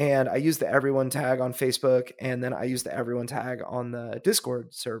 And I used the everyone tag on Facebook, and then I used the everyone tag on the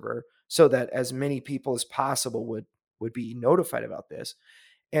Discord server so that as many people as possible would be notified about this.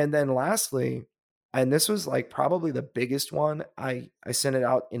 And then lastly, and this was like probably the biggest one, I sent it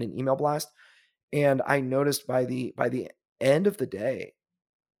out in an email blast, and I noticed by the end of the day,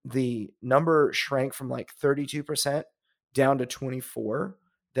 the number shrank from like 32% down to 24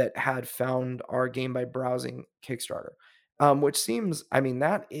 that had found our game by browsing Kickstarter, which seems,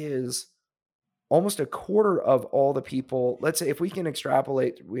 that is almost a quarter of all the people. Let's say if we can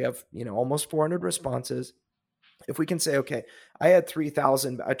extrapolate, we have, almost 400 responses. If we can say, okay, I had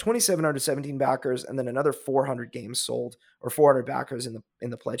 2,717 backers, and then another 400 games sold, or 400 backers in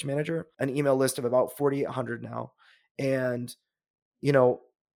the Pledge Manager, an email list of about 4,800 now. And,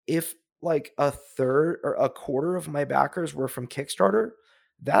 if like a third or a quarter of my backers were from Kickstarter,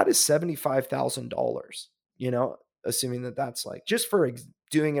 that is $75,000, assuming that that's like just for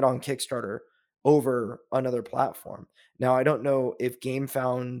doing it on Kickstarter over another platform. Now, I don't know if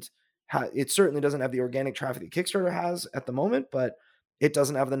GameFound, it certainly doesn't have the organic traffic that Kickstarter has at the moment, but it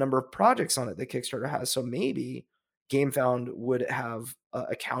doesn't have the number of projects on it that Kickstarter has. So maybe GameFound would have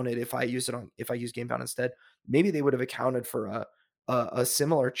accounted, if I use GameFound instead, maybe they would have accounted for a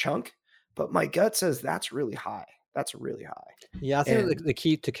similar chunk. But my gut says that's really high. That's really high. Yeah, I think the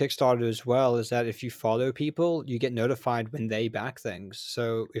key to Kickstarter as well is that if you follow people, you get notified when they back things.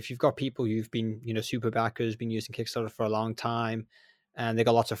 So if you've got people who've been, super backers, been using Kickstarter for a long time, and they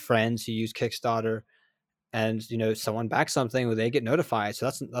got lots of friends who use Kickstarter, and someone backs something, well, they get notified. So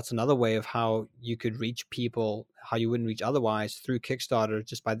that's another way of how you could reach people how you wouldn't reach otherwise, through Kickstarter,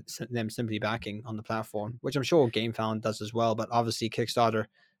 just by them simply backing on the platform, which I'm sure GameFound does as well. But obviously Kickstarter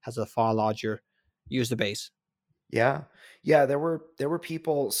has a far larger user base. Yeah. There were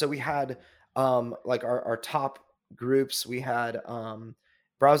people. So we had like our top groups. We had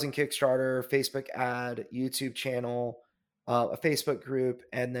browsing Kickstarter, Facebook ad, YouTube channel, a Facebook group,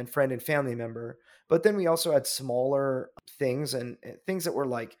 and then friend and family member. But then we also had smaller things and things that were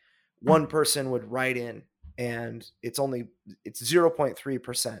like one person would write in, and it's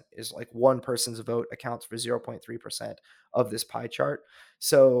 0.3% is like one person's vote accounts for 0.3% of this pie chart.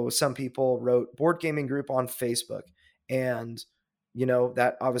 So some people wrote board gaming group on Facebook, and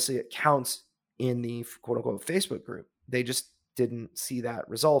that obviously it counts in the quote unquote Facebook group. They just didn't see that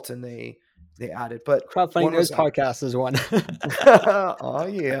result, and they added. But Crowdfunding Nerds podcast is one. Oh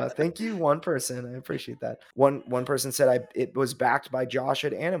yeah, thank you, one person. I appreciate that. One person said it was backed by Josh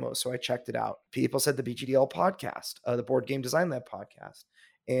at Animo, so I checked it out. People said the BGDL podcast, the Board Game Design Lab podcast,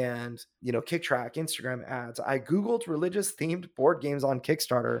 and KickTrack, Instagram ads. I googled religious themed board games on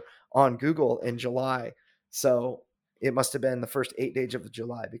Kickstarter on Google in July, so it must have been the first 8 days of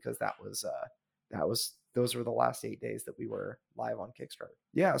July, because those were the last 8 days that we were live on Kickstarter.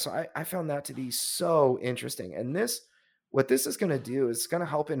 Yeah, so I found that to be so interesting. And what this is going to do is going to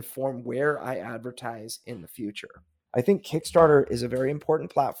help inform where I advertise in the future. I think Kickstarter is a very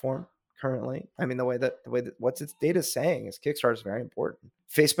important platform currently. The way that what's its data saying is Kickstarter is very important.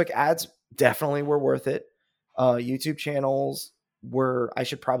 Facebook ads definitely were worth it. YouTube channels I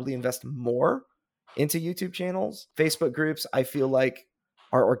should probably invest more into YouTube channels. Facebook groups, I feel like,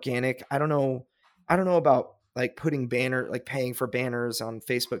 are organic. I don't know about like paying for banners on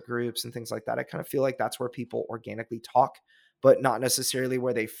Facebook groups and things like that. I kind of feel like that's where people organically talk, but not necessarily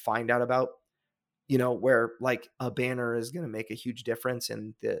where they find out about, where like a banner is going to make a huge difference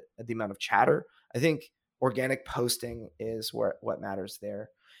in the amount of chatter. I think organic posting is what matters there.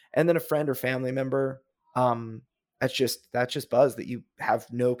 And then a friend or family member, that's just buzz that you have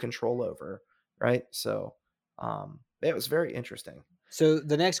no control over. Right. So, it was very interesting. So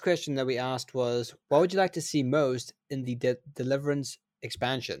the next question that we asked was, what would you like to see most in the Deliverance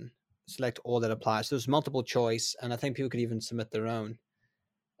expansion? Select all that applies. So there's multiple choice, and I think people could even submit their own.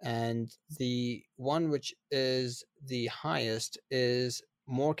 And the one which is the highest is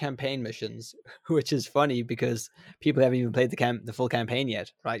more campaign missions, which is funny because people haven't even played the full campaign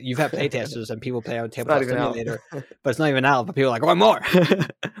yet, right? You've had playtesters and people play on It's not Tabletop even out. Simulator, but it's not even out. But people are like, "I want more,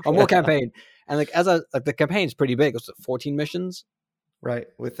 I want more campaign." And like the campaign's pretty big. It's 14 missions, Right,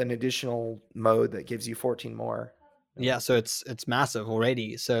 with an additional mode that gives you 14 more. yeah. So it's massive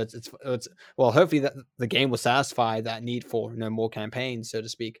already. So it's well, hopefully that the game will satisfy that need for more campaigns, so to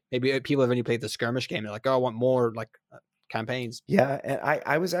speak. Maybe people have only played the skirmish game. They're like, "Oh, I want more like campaigns." Yeah, and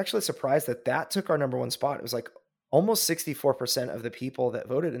I was actually surprised that took our number one spot. It was like almost 64% of the people that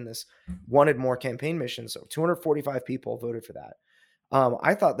voted in this wanted more campaign missions. So 245 people voted for that.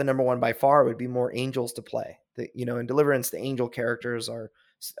 I thought the number one by far would be more angels to play. In Deliverance, the angel characters are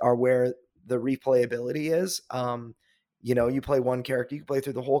where the replayability is. You play one character, you can play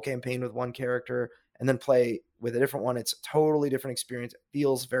through the whole campaign with one character, and then play with a different one. It's a totally different experience. It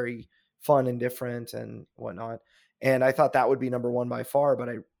feels very fun and different and whatnot. And I thought that would be number one by far,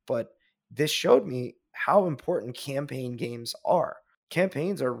 but this showed me how important campaign games are.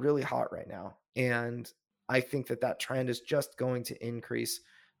 Campaigns are really hot right now, and I think that trend is just going to increase.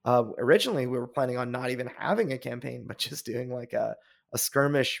 Originally, we were planning on not even having a campaign, but just doing like a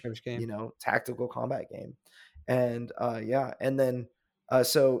skirmish game, tactical combat game. And and then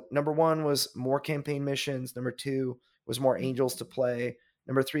so number one was more campaign missions. Number two was more angels to play.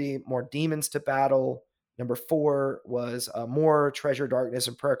 Number three, more demons to battle. Number four was more treasure, darkness,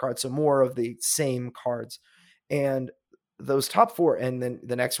 and prayer cards. So more of the same cards. And those top four, and then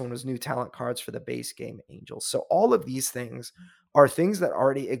the next one was new talent cards for the base game Angels. So all of these things are things that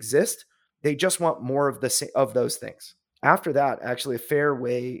already exist. They just want more of those things. After that, actually a fair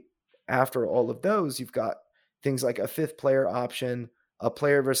way after all of those, you've got things like a 5th player option, a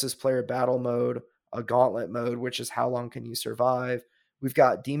player versus player battle mode, a gauntlet mode, which is how long can you survive. We've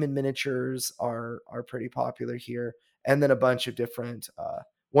got demon miniatures are pretty popular here. And then a bunch of different,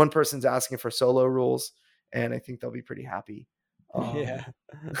 one person's asking for solo rules, and I think they'll be pretty happy. Yeah.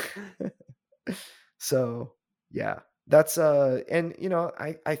 So yeah, that's and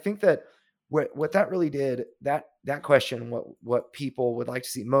I think that what that really did, that question, what people would like to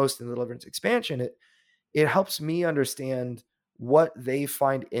see most in the Deliverance expansion, it helps me understand what they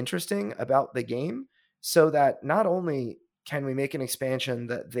find interesting about the game, so that not only can we make an expansion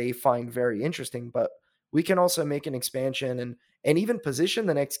that they find very interesting, but we can also make an expansion and even position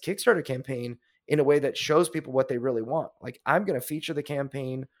the next Kickstarter campaign in a way that shows people what they really want. Like, I'm going to feature the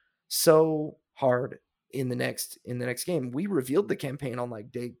campaign so hard in the next game. We revealed the campaign on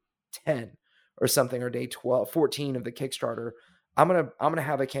like day 10 or something, or day 14 of the Kickstarter. I'm going to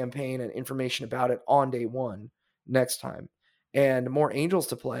have a campaign and information about it on day 1 next time. And more angels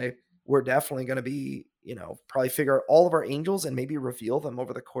to play. We're definitely going to be, probably figure out all of our angels and maybe reveal them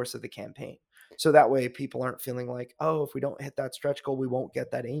over the course of the campaign. So that way people aren't feeling like, oh, if we don't hit that stretch goal, we won't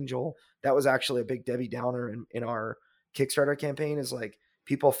get that angel. That was actually a big Debbie Downer in our Kickstarter campaign, is like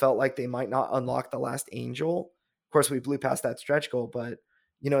people felt like they might not unlock the last angel. Of course, we blew past that stretch goal, but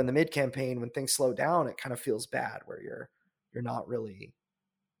in the mid campaign, when things slow down, it kind of feels bad where you're not really,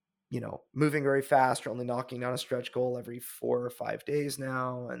 moving very fast. You're only knocking down a stretch goal every 4 or 5 days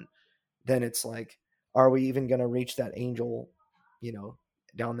now. And then it's like, are we even going to reach that angel,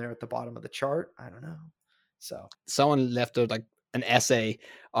 down there at the bottom of the chart? I don't know. So someone left like an essay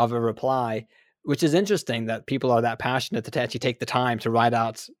of a reply, which is interesting that people are that passionate to actually take the time to write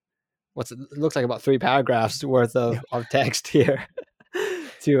out it looks like about 3 paragraphs worth of text here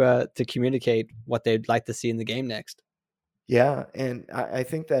to communicate what they'd like to see in the game next. Yeah, and I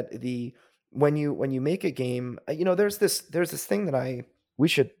think that when you make a game, there's this thing that we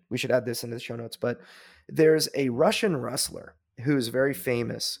should add this into the show notes, but there's a Russian wrestler who's very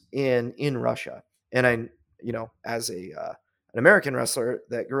famous in Russia, and I as an American wrestler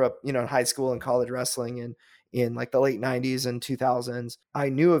that grew up in high school and college wrestling and in like the late 90s and 2000s, I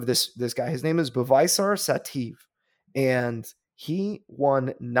knew of this guy. His name is Buvayisar Sativ, and he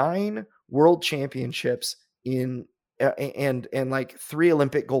won 9 world championships and like 3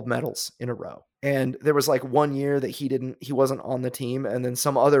 Olympic gold medals in a row. And there was like 1 year that he wasn't on the team, and then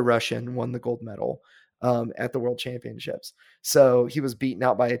some other Russian won the gold medal at the world championships. So he was beaten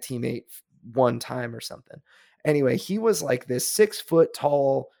out by a teammate one time or something. Anyway, he was like this 6 foot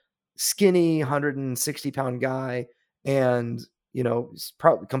tall, skinny, 160-pound guy, and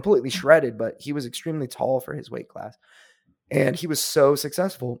probably completely shredded, but he was extremely tall for his weight class, and he was so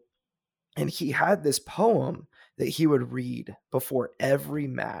successful. And he had this poem that he would read before every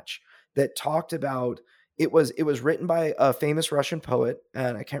match that talked about it was written by a famous Russian poet,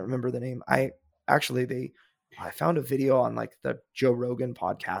 and I can't remember the name. I found a video on like the Joe Rogan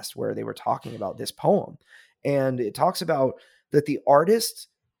podcast where they were talking about this poem, and it talks about that the artist,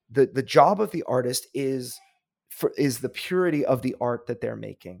 the job of the artist is the purity of the art that they're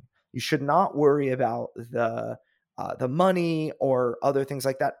making. You should not worry about the money or other things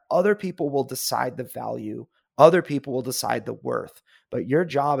like that. Other people will decide the value. Other people will decide the worth. But your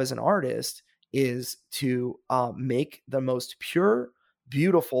job as an artist is to make the most pure,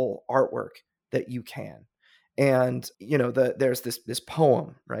 beautiful artwork that you can. And there's this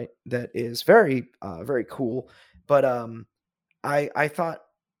poem, right, that is very very cool. But I thought,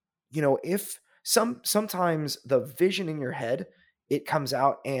 if sometimes the vision in your head, it comes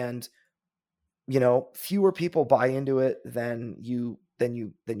out, and fewer people buy into it than you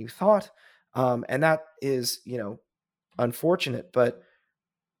thought, and that is unfortunate. But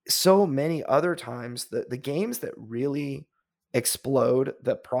so many other times, the games that really explode,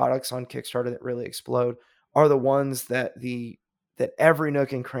 the products on Kickstarter that really explode, are the ones that every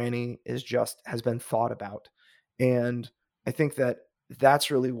nook and cranny has been thought about. And I think that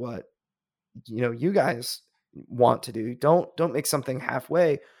that's really what you guys want to do. Don't make something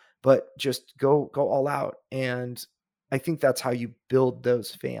halfway, but just go all out. And I think that's how you build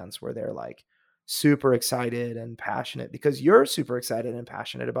those fans, where they're like super excited and passionate because you're super excited and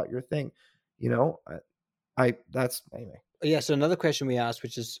passionate about your thing. That's anyway. Yeah. So another question we asked,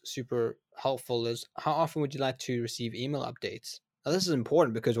 which is super helpful, is how often would you like to receive email updates? Now, this is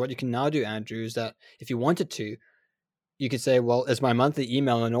important because what you can now do, Andrew, is that if you wanted to, you could say, well, is my monthly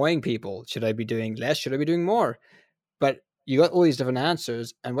email annoying people? Should I be doing less? Should I be doing more? But you got all these different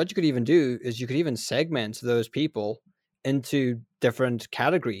answers. And what you could even do is you could even segment those people into different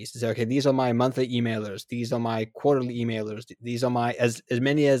categories. Say, okay, these are my monthly emailers. These are my quarterly emailers. These are my as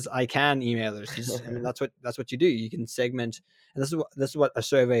many as I can emailers. That's what you do. You can segment, and this is what a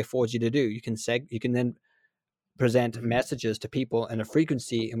survey affords you to do. You can then present messages to people in a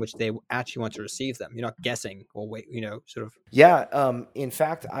frequency in which they actually want to receive them. You're not guessing or wait, sort of. Yeah. In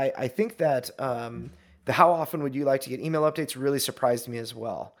fact, I think that the how often would you like to get email updates really surprised me as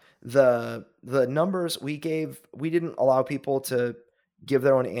well. The numbers we gave, we didn't allow people to give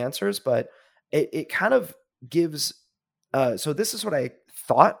their own answers, but it kind of gives. So this is what I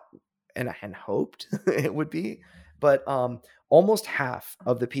thought and hoped it would be, but almost half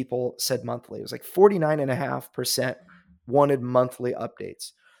of the people said monthly. It was like 49.5% wanted monthly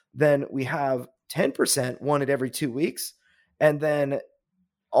updates. Then we have 10% wanted every 2 weeks. And then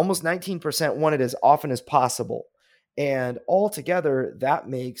almost 19% wanted as often as possible. And altogether, that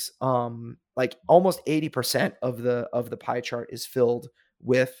makes like almost 80% of the pie chart is filled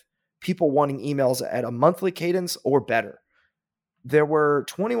with people wanting emails at a monthly cadence or better. There were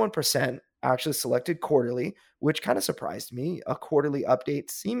 21% actually selected quarterly, which kind of surprised me. A quarterly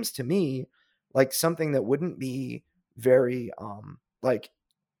update seems to me like something that wouldn't be very like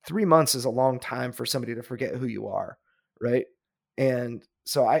 3 months is a long time for somebody to forget who you are, right? And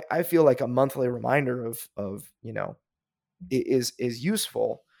so I feel like a monthly reminder of is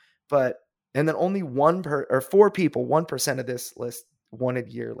useful, and then only 4 people, 1% of this list wanted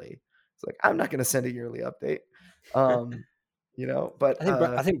yearly. It's like, I'm not going to send a yearly update. But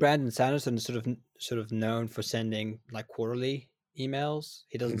I think Brandon Sanderson is sort of known for sending like quarterly emails.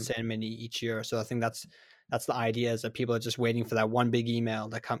 He doesn't send many each year, so I think that's the idea, is that people are just waiting for that one big email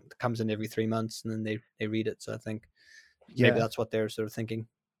that comes in every 3 months, and then they read it. So I think maybe that's what they're sort of thinking.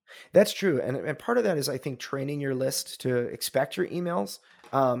 That's true. And part of that is, I think, training your list to expect your emails.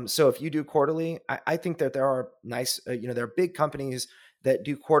 So if you do quarterly, I think that there are nice, there are big companies that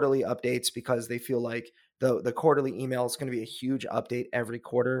do quarterly updates because they feel like the quarterly email is going to be a huge update every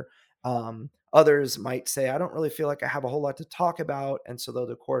quarter. Others might say, I don't really feel like I have a whole lot to talk about, and so they'll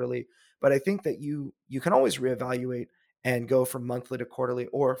do quarterly. But I think that you can always reevaluate and go from monthly to quarterly,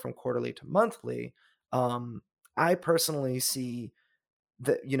 or from quarterly to monthly. I personally see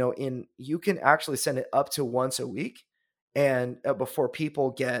that, you can actually send it up to once a week, and before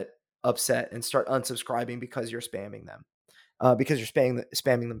people get upset and start unsubscribing because you're spamming them, because you're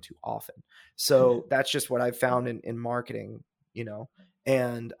spamming them too often. So that's just what I've found in marketing,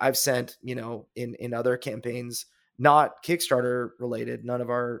 and I've sent, in other campaigns, not Kickstarter related.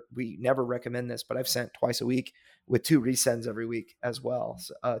 We never recommend this, but I've sent twice a week with 2 resends every week as well,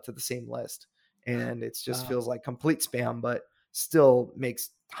 to the same list. And it just feels like complete spam, but still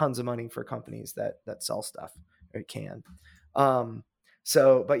makes tons of money for companies that sell stuff, or it can.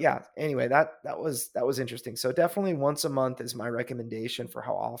 So, but yeah, anyway, that was interesting. So definitely once a month is my recommendation for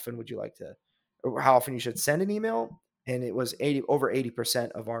how often would you like to or how often you should send an email. And it was over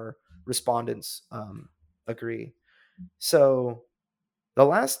 80% of our respondents agree. So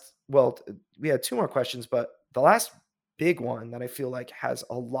we had two more questions, but the last big one that I feel like has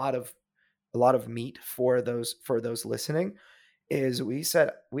a lot of meat for those listening is we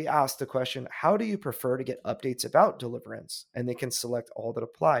asked the question, how do you prefer to get updates about Deliverance? And they can select all that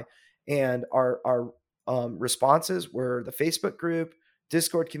apply. And our responses were the Facebook group,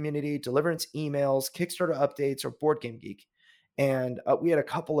 Discord community, Deliverance emails, Kickstarter updates, or Board Game Geek. And we had a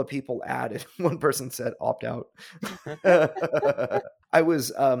couple of people added. One person said opt out. I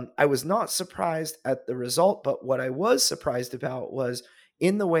was not surprised at the result, but what I was surprised about was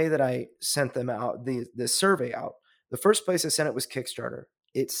in the way that I sent them out, the survey out. The first place I sent it was Kickstarter.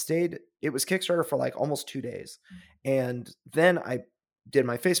 It was Kickstarter for like almost 2 days. And then I did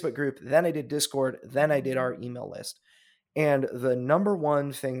my Facebook group, then I did Discord, then I did our email list. And the number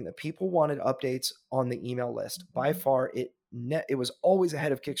one thing that people wanted updates on the email list, by far, it was always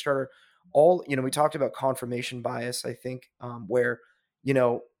ahead of Kickstarter. We talked about confirmation bias, I think, where,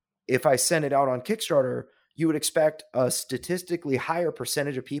 if I send it out on Kickstarter, you would expect a statistically higher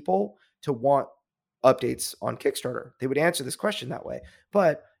percentage of people to want updates on Kickstarter. They would answer this question that way.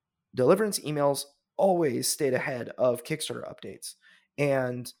 But Deliverance emails always stayed ahead of Kickstarter updates.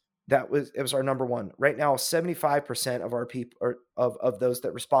 And it was our number one. Right now, 75% of our people, or of those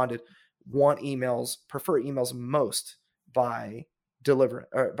that responded, prefer emails most by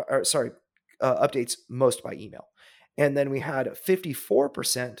updates most by email. And then we had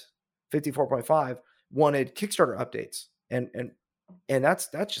 54%, 54.5 wanted Kickstarter updates. And that's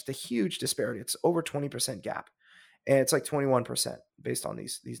just a huge disparity. It's over 20% gap. And it's like 21% based on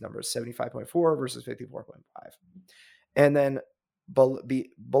these numbers, 75.4 versus 54.5. And then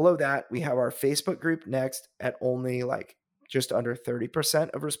below that, we have our Facebook group next at only like just under 30%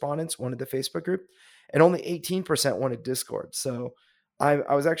 of respondents wanted the Facebook group, and only 18% wanted Discord. So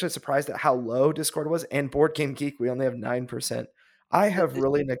I was actually surprised at how low Discord was. And Board Game Geek, we only have 9%. I have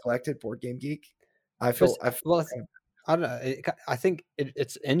really neglected Board Game Geek. I don't know. I think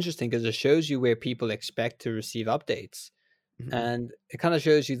it's interesting because it shows you where people expect to receive updates. Mm-hmm. And it kind of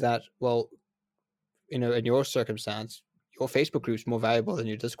shows you that, well, in your circumstance, your Facebook group is more valuable than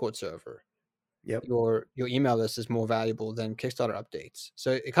your Discord server. Yep. Your email list is more valuable than Kickstarter updates.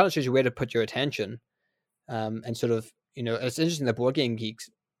 So it kind of shows you where to put your attention. And sort of, it's interesting that Board Game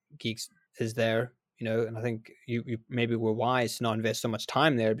Geeks is there, and I think you maybe were wise to not invest so much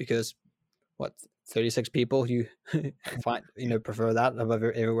time there because 36 people you find, prefer that above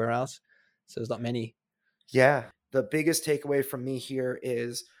everywhere else. So there's not many. Yeah. The biggest takeaway from me here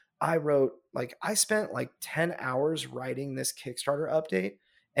is I spent 10 hours writing this Kickstarter update,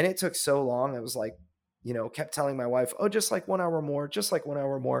 and it took so long. I was like, kept telling my wife, oh, just like 1 hour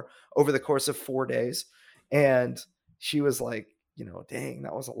more, over the course of 4 days. And she was like, dang,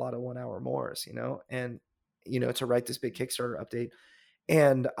 that was a lot of 1 hour mores, and, to write this big Kickstarter update.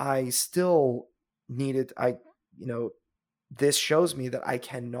 And I still this shows me that I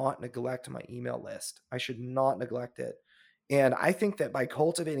cannot neglect my email list. I should not neglect it. And I think that by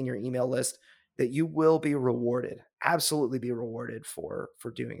cultivating your email list, that you will be rewarded, absolutely be rewarded for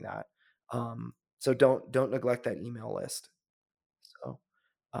doing that. So don't neglect that email list. So,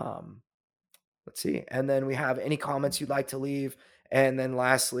 let's see. And then we have any comments you'd like to leave. And then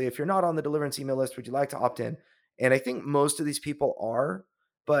lastly, if you're not on the Deliverance email list, would you like to opt in? And I think most of these people are,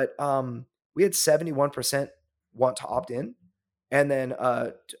 but we had 71% want to opt in. And then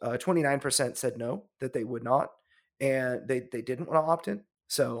 29% said no, that they would not. And they didn't want to opt in.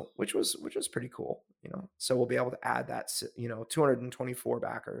 So, which was pretty cool, so we'll be able to add that, 224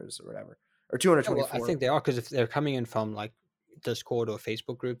 backers or whatever, or 224. Yeah, well, I think they are, because if they're coming in from like Discord or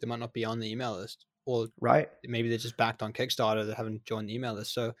Facebook group, they might not be on the email list, or right. Maybe they just backed on Kickstarter. They haven't joined the email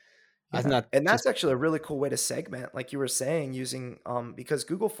list. So yeah. I think that's actually a really cool way to segment, like you were saying, using, because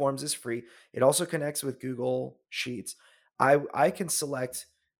Google Forms is free. It also connects with Google Sheets. I can select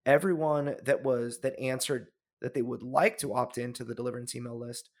everyone that answered that they would like to opt into the Deliverance email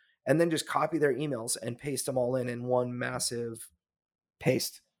list, and then just copy their emails and paste them all in one massive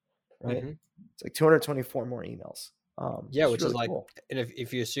paste, right? Mm-hmm. It's like 224 more emails. Which really is like, cool. And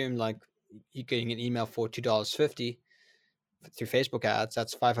if you assume like you're getting an email for $2.50 through Facebook ads,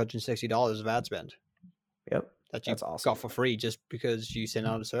 that's $560 of ad spend. Yep. That you got for free just because you sent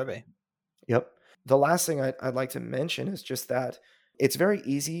out a survey. Yep. The last thing I'd like to mention is just that it's very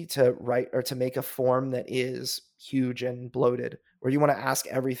easy to write or to make a form that is huge and bloated, where you want to ask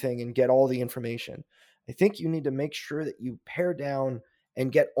everything and get all the information. I think you need to make sure that you pare down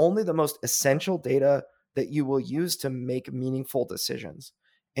and get only the most essential data that you will use to make meaningful decisions.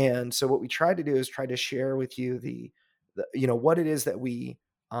 And so what we try to do is try to share with you the what it is that we,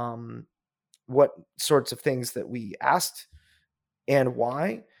 what sorts of things that we asked and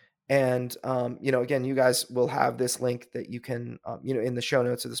why. And, again, you guys will have this link that you can, in the show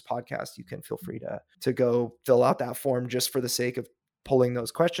notes of this podcast, you can feel free to go fill out that form just for the sake of pulling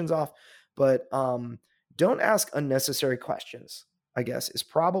those questions off. But don't ask unnecessary questions, I guess, is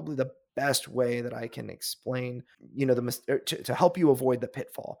probably the best way that I can explain, to help you avoid the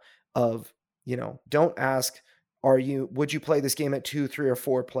pitfall of, don't ask, would you play this game at 2, 3, or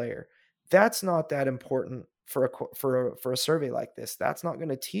 4 player? That's not that important for a survey like this. That's not going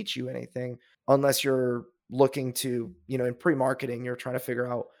to teach you anything unless you're looking to, in pre-marketing, you're trying to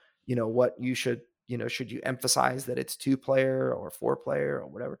figure out, what you should you emphasize that it's 2 player or 4 player or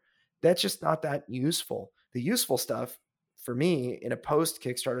whatever. That's just not that useful. The useful stuff for me in a post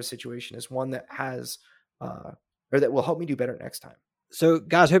Kickstarter situation is one that has, or that will help me do better next time. So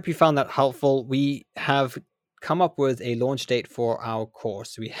guys, hope you found that helpful. We have come up with a launch date for our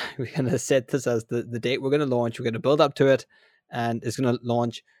course. We're going to set this as the date we're going to launch. We're going to build up to it, and it's going to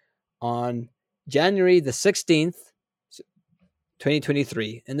launch on January the 16th,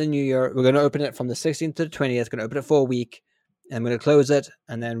 2023. In the new year, we're going to open it from the 16th to the 20th. Going to open it for a week, and we're going to close it,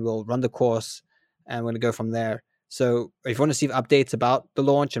 and then we'll run the course, and we're going to go from there. So if you want to see updates about the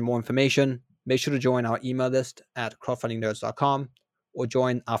launch and more information, make sure to join our email list at crowdfundingnerds.com or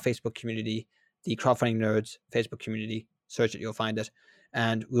join our Facebook community, the Crowdfunding Nerds Facebook community. Search it, you'll find it.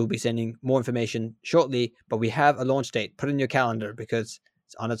 And we'll be sending more information shortly, but we have a launch date. Put it in your calendar because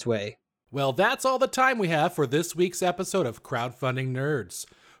it's on its way. Well, that's all the time we have for this week's episode of Crowdfunding Nerds.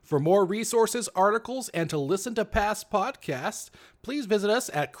 For more resources, articles, and to listen to past podcasts, please visit us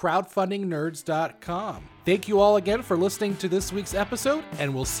at crowdfundingnerds.com. Thank you all again for listening to this week's episode,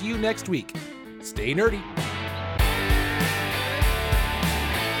 and we'll see you next week. Stay nerdy.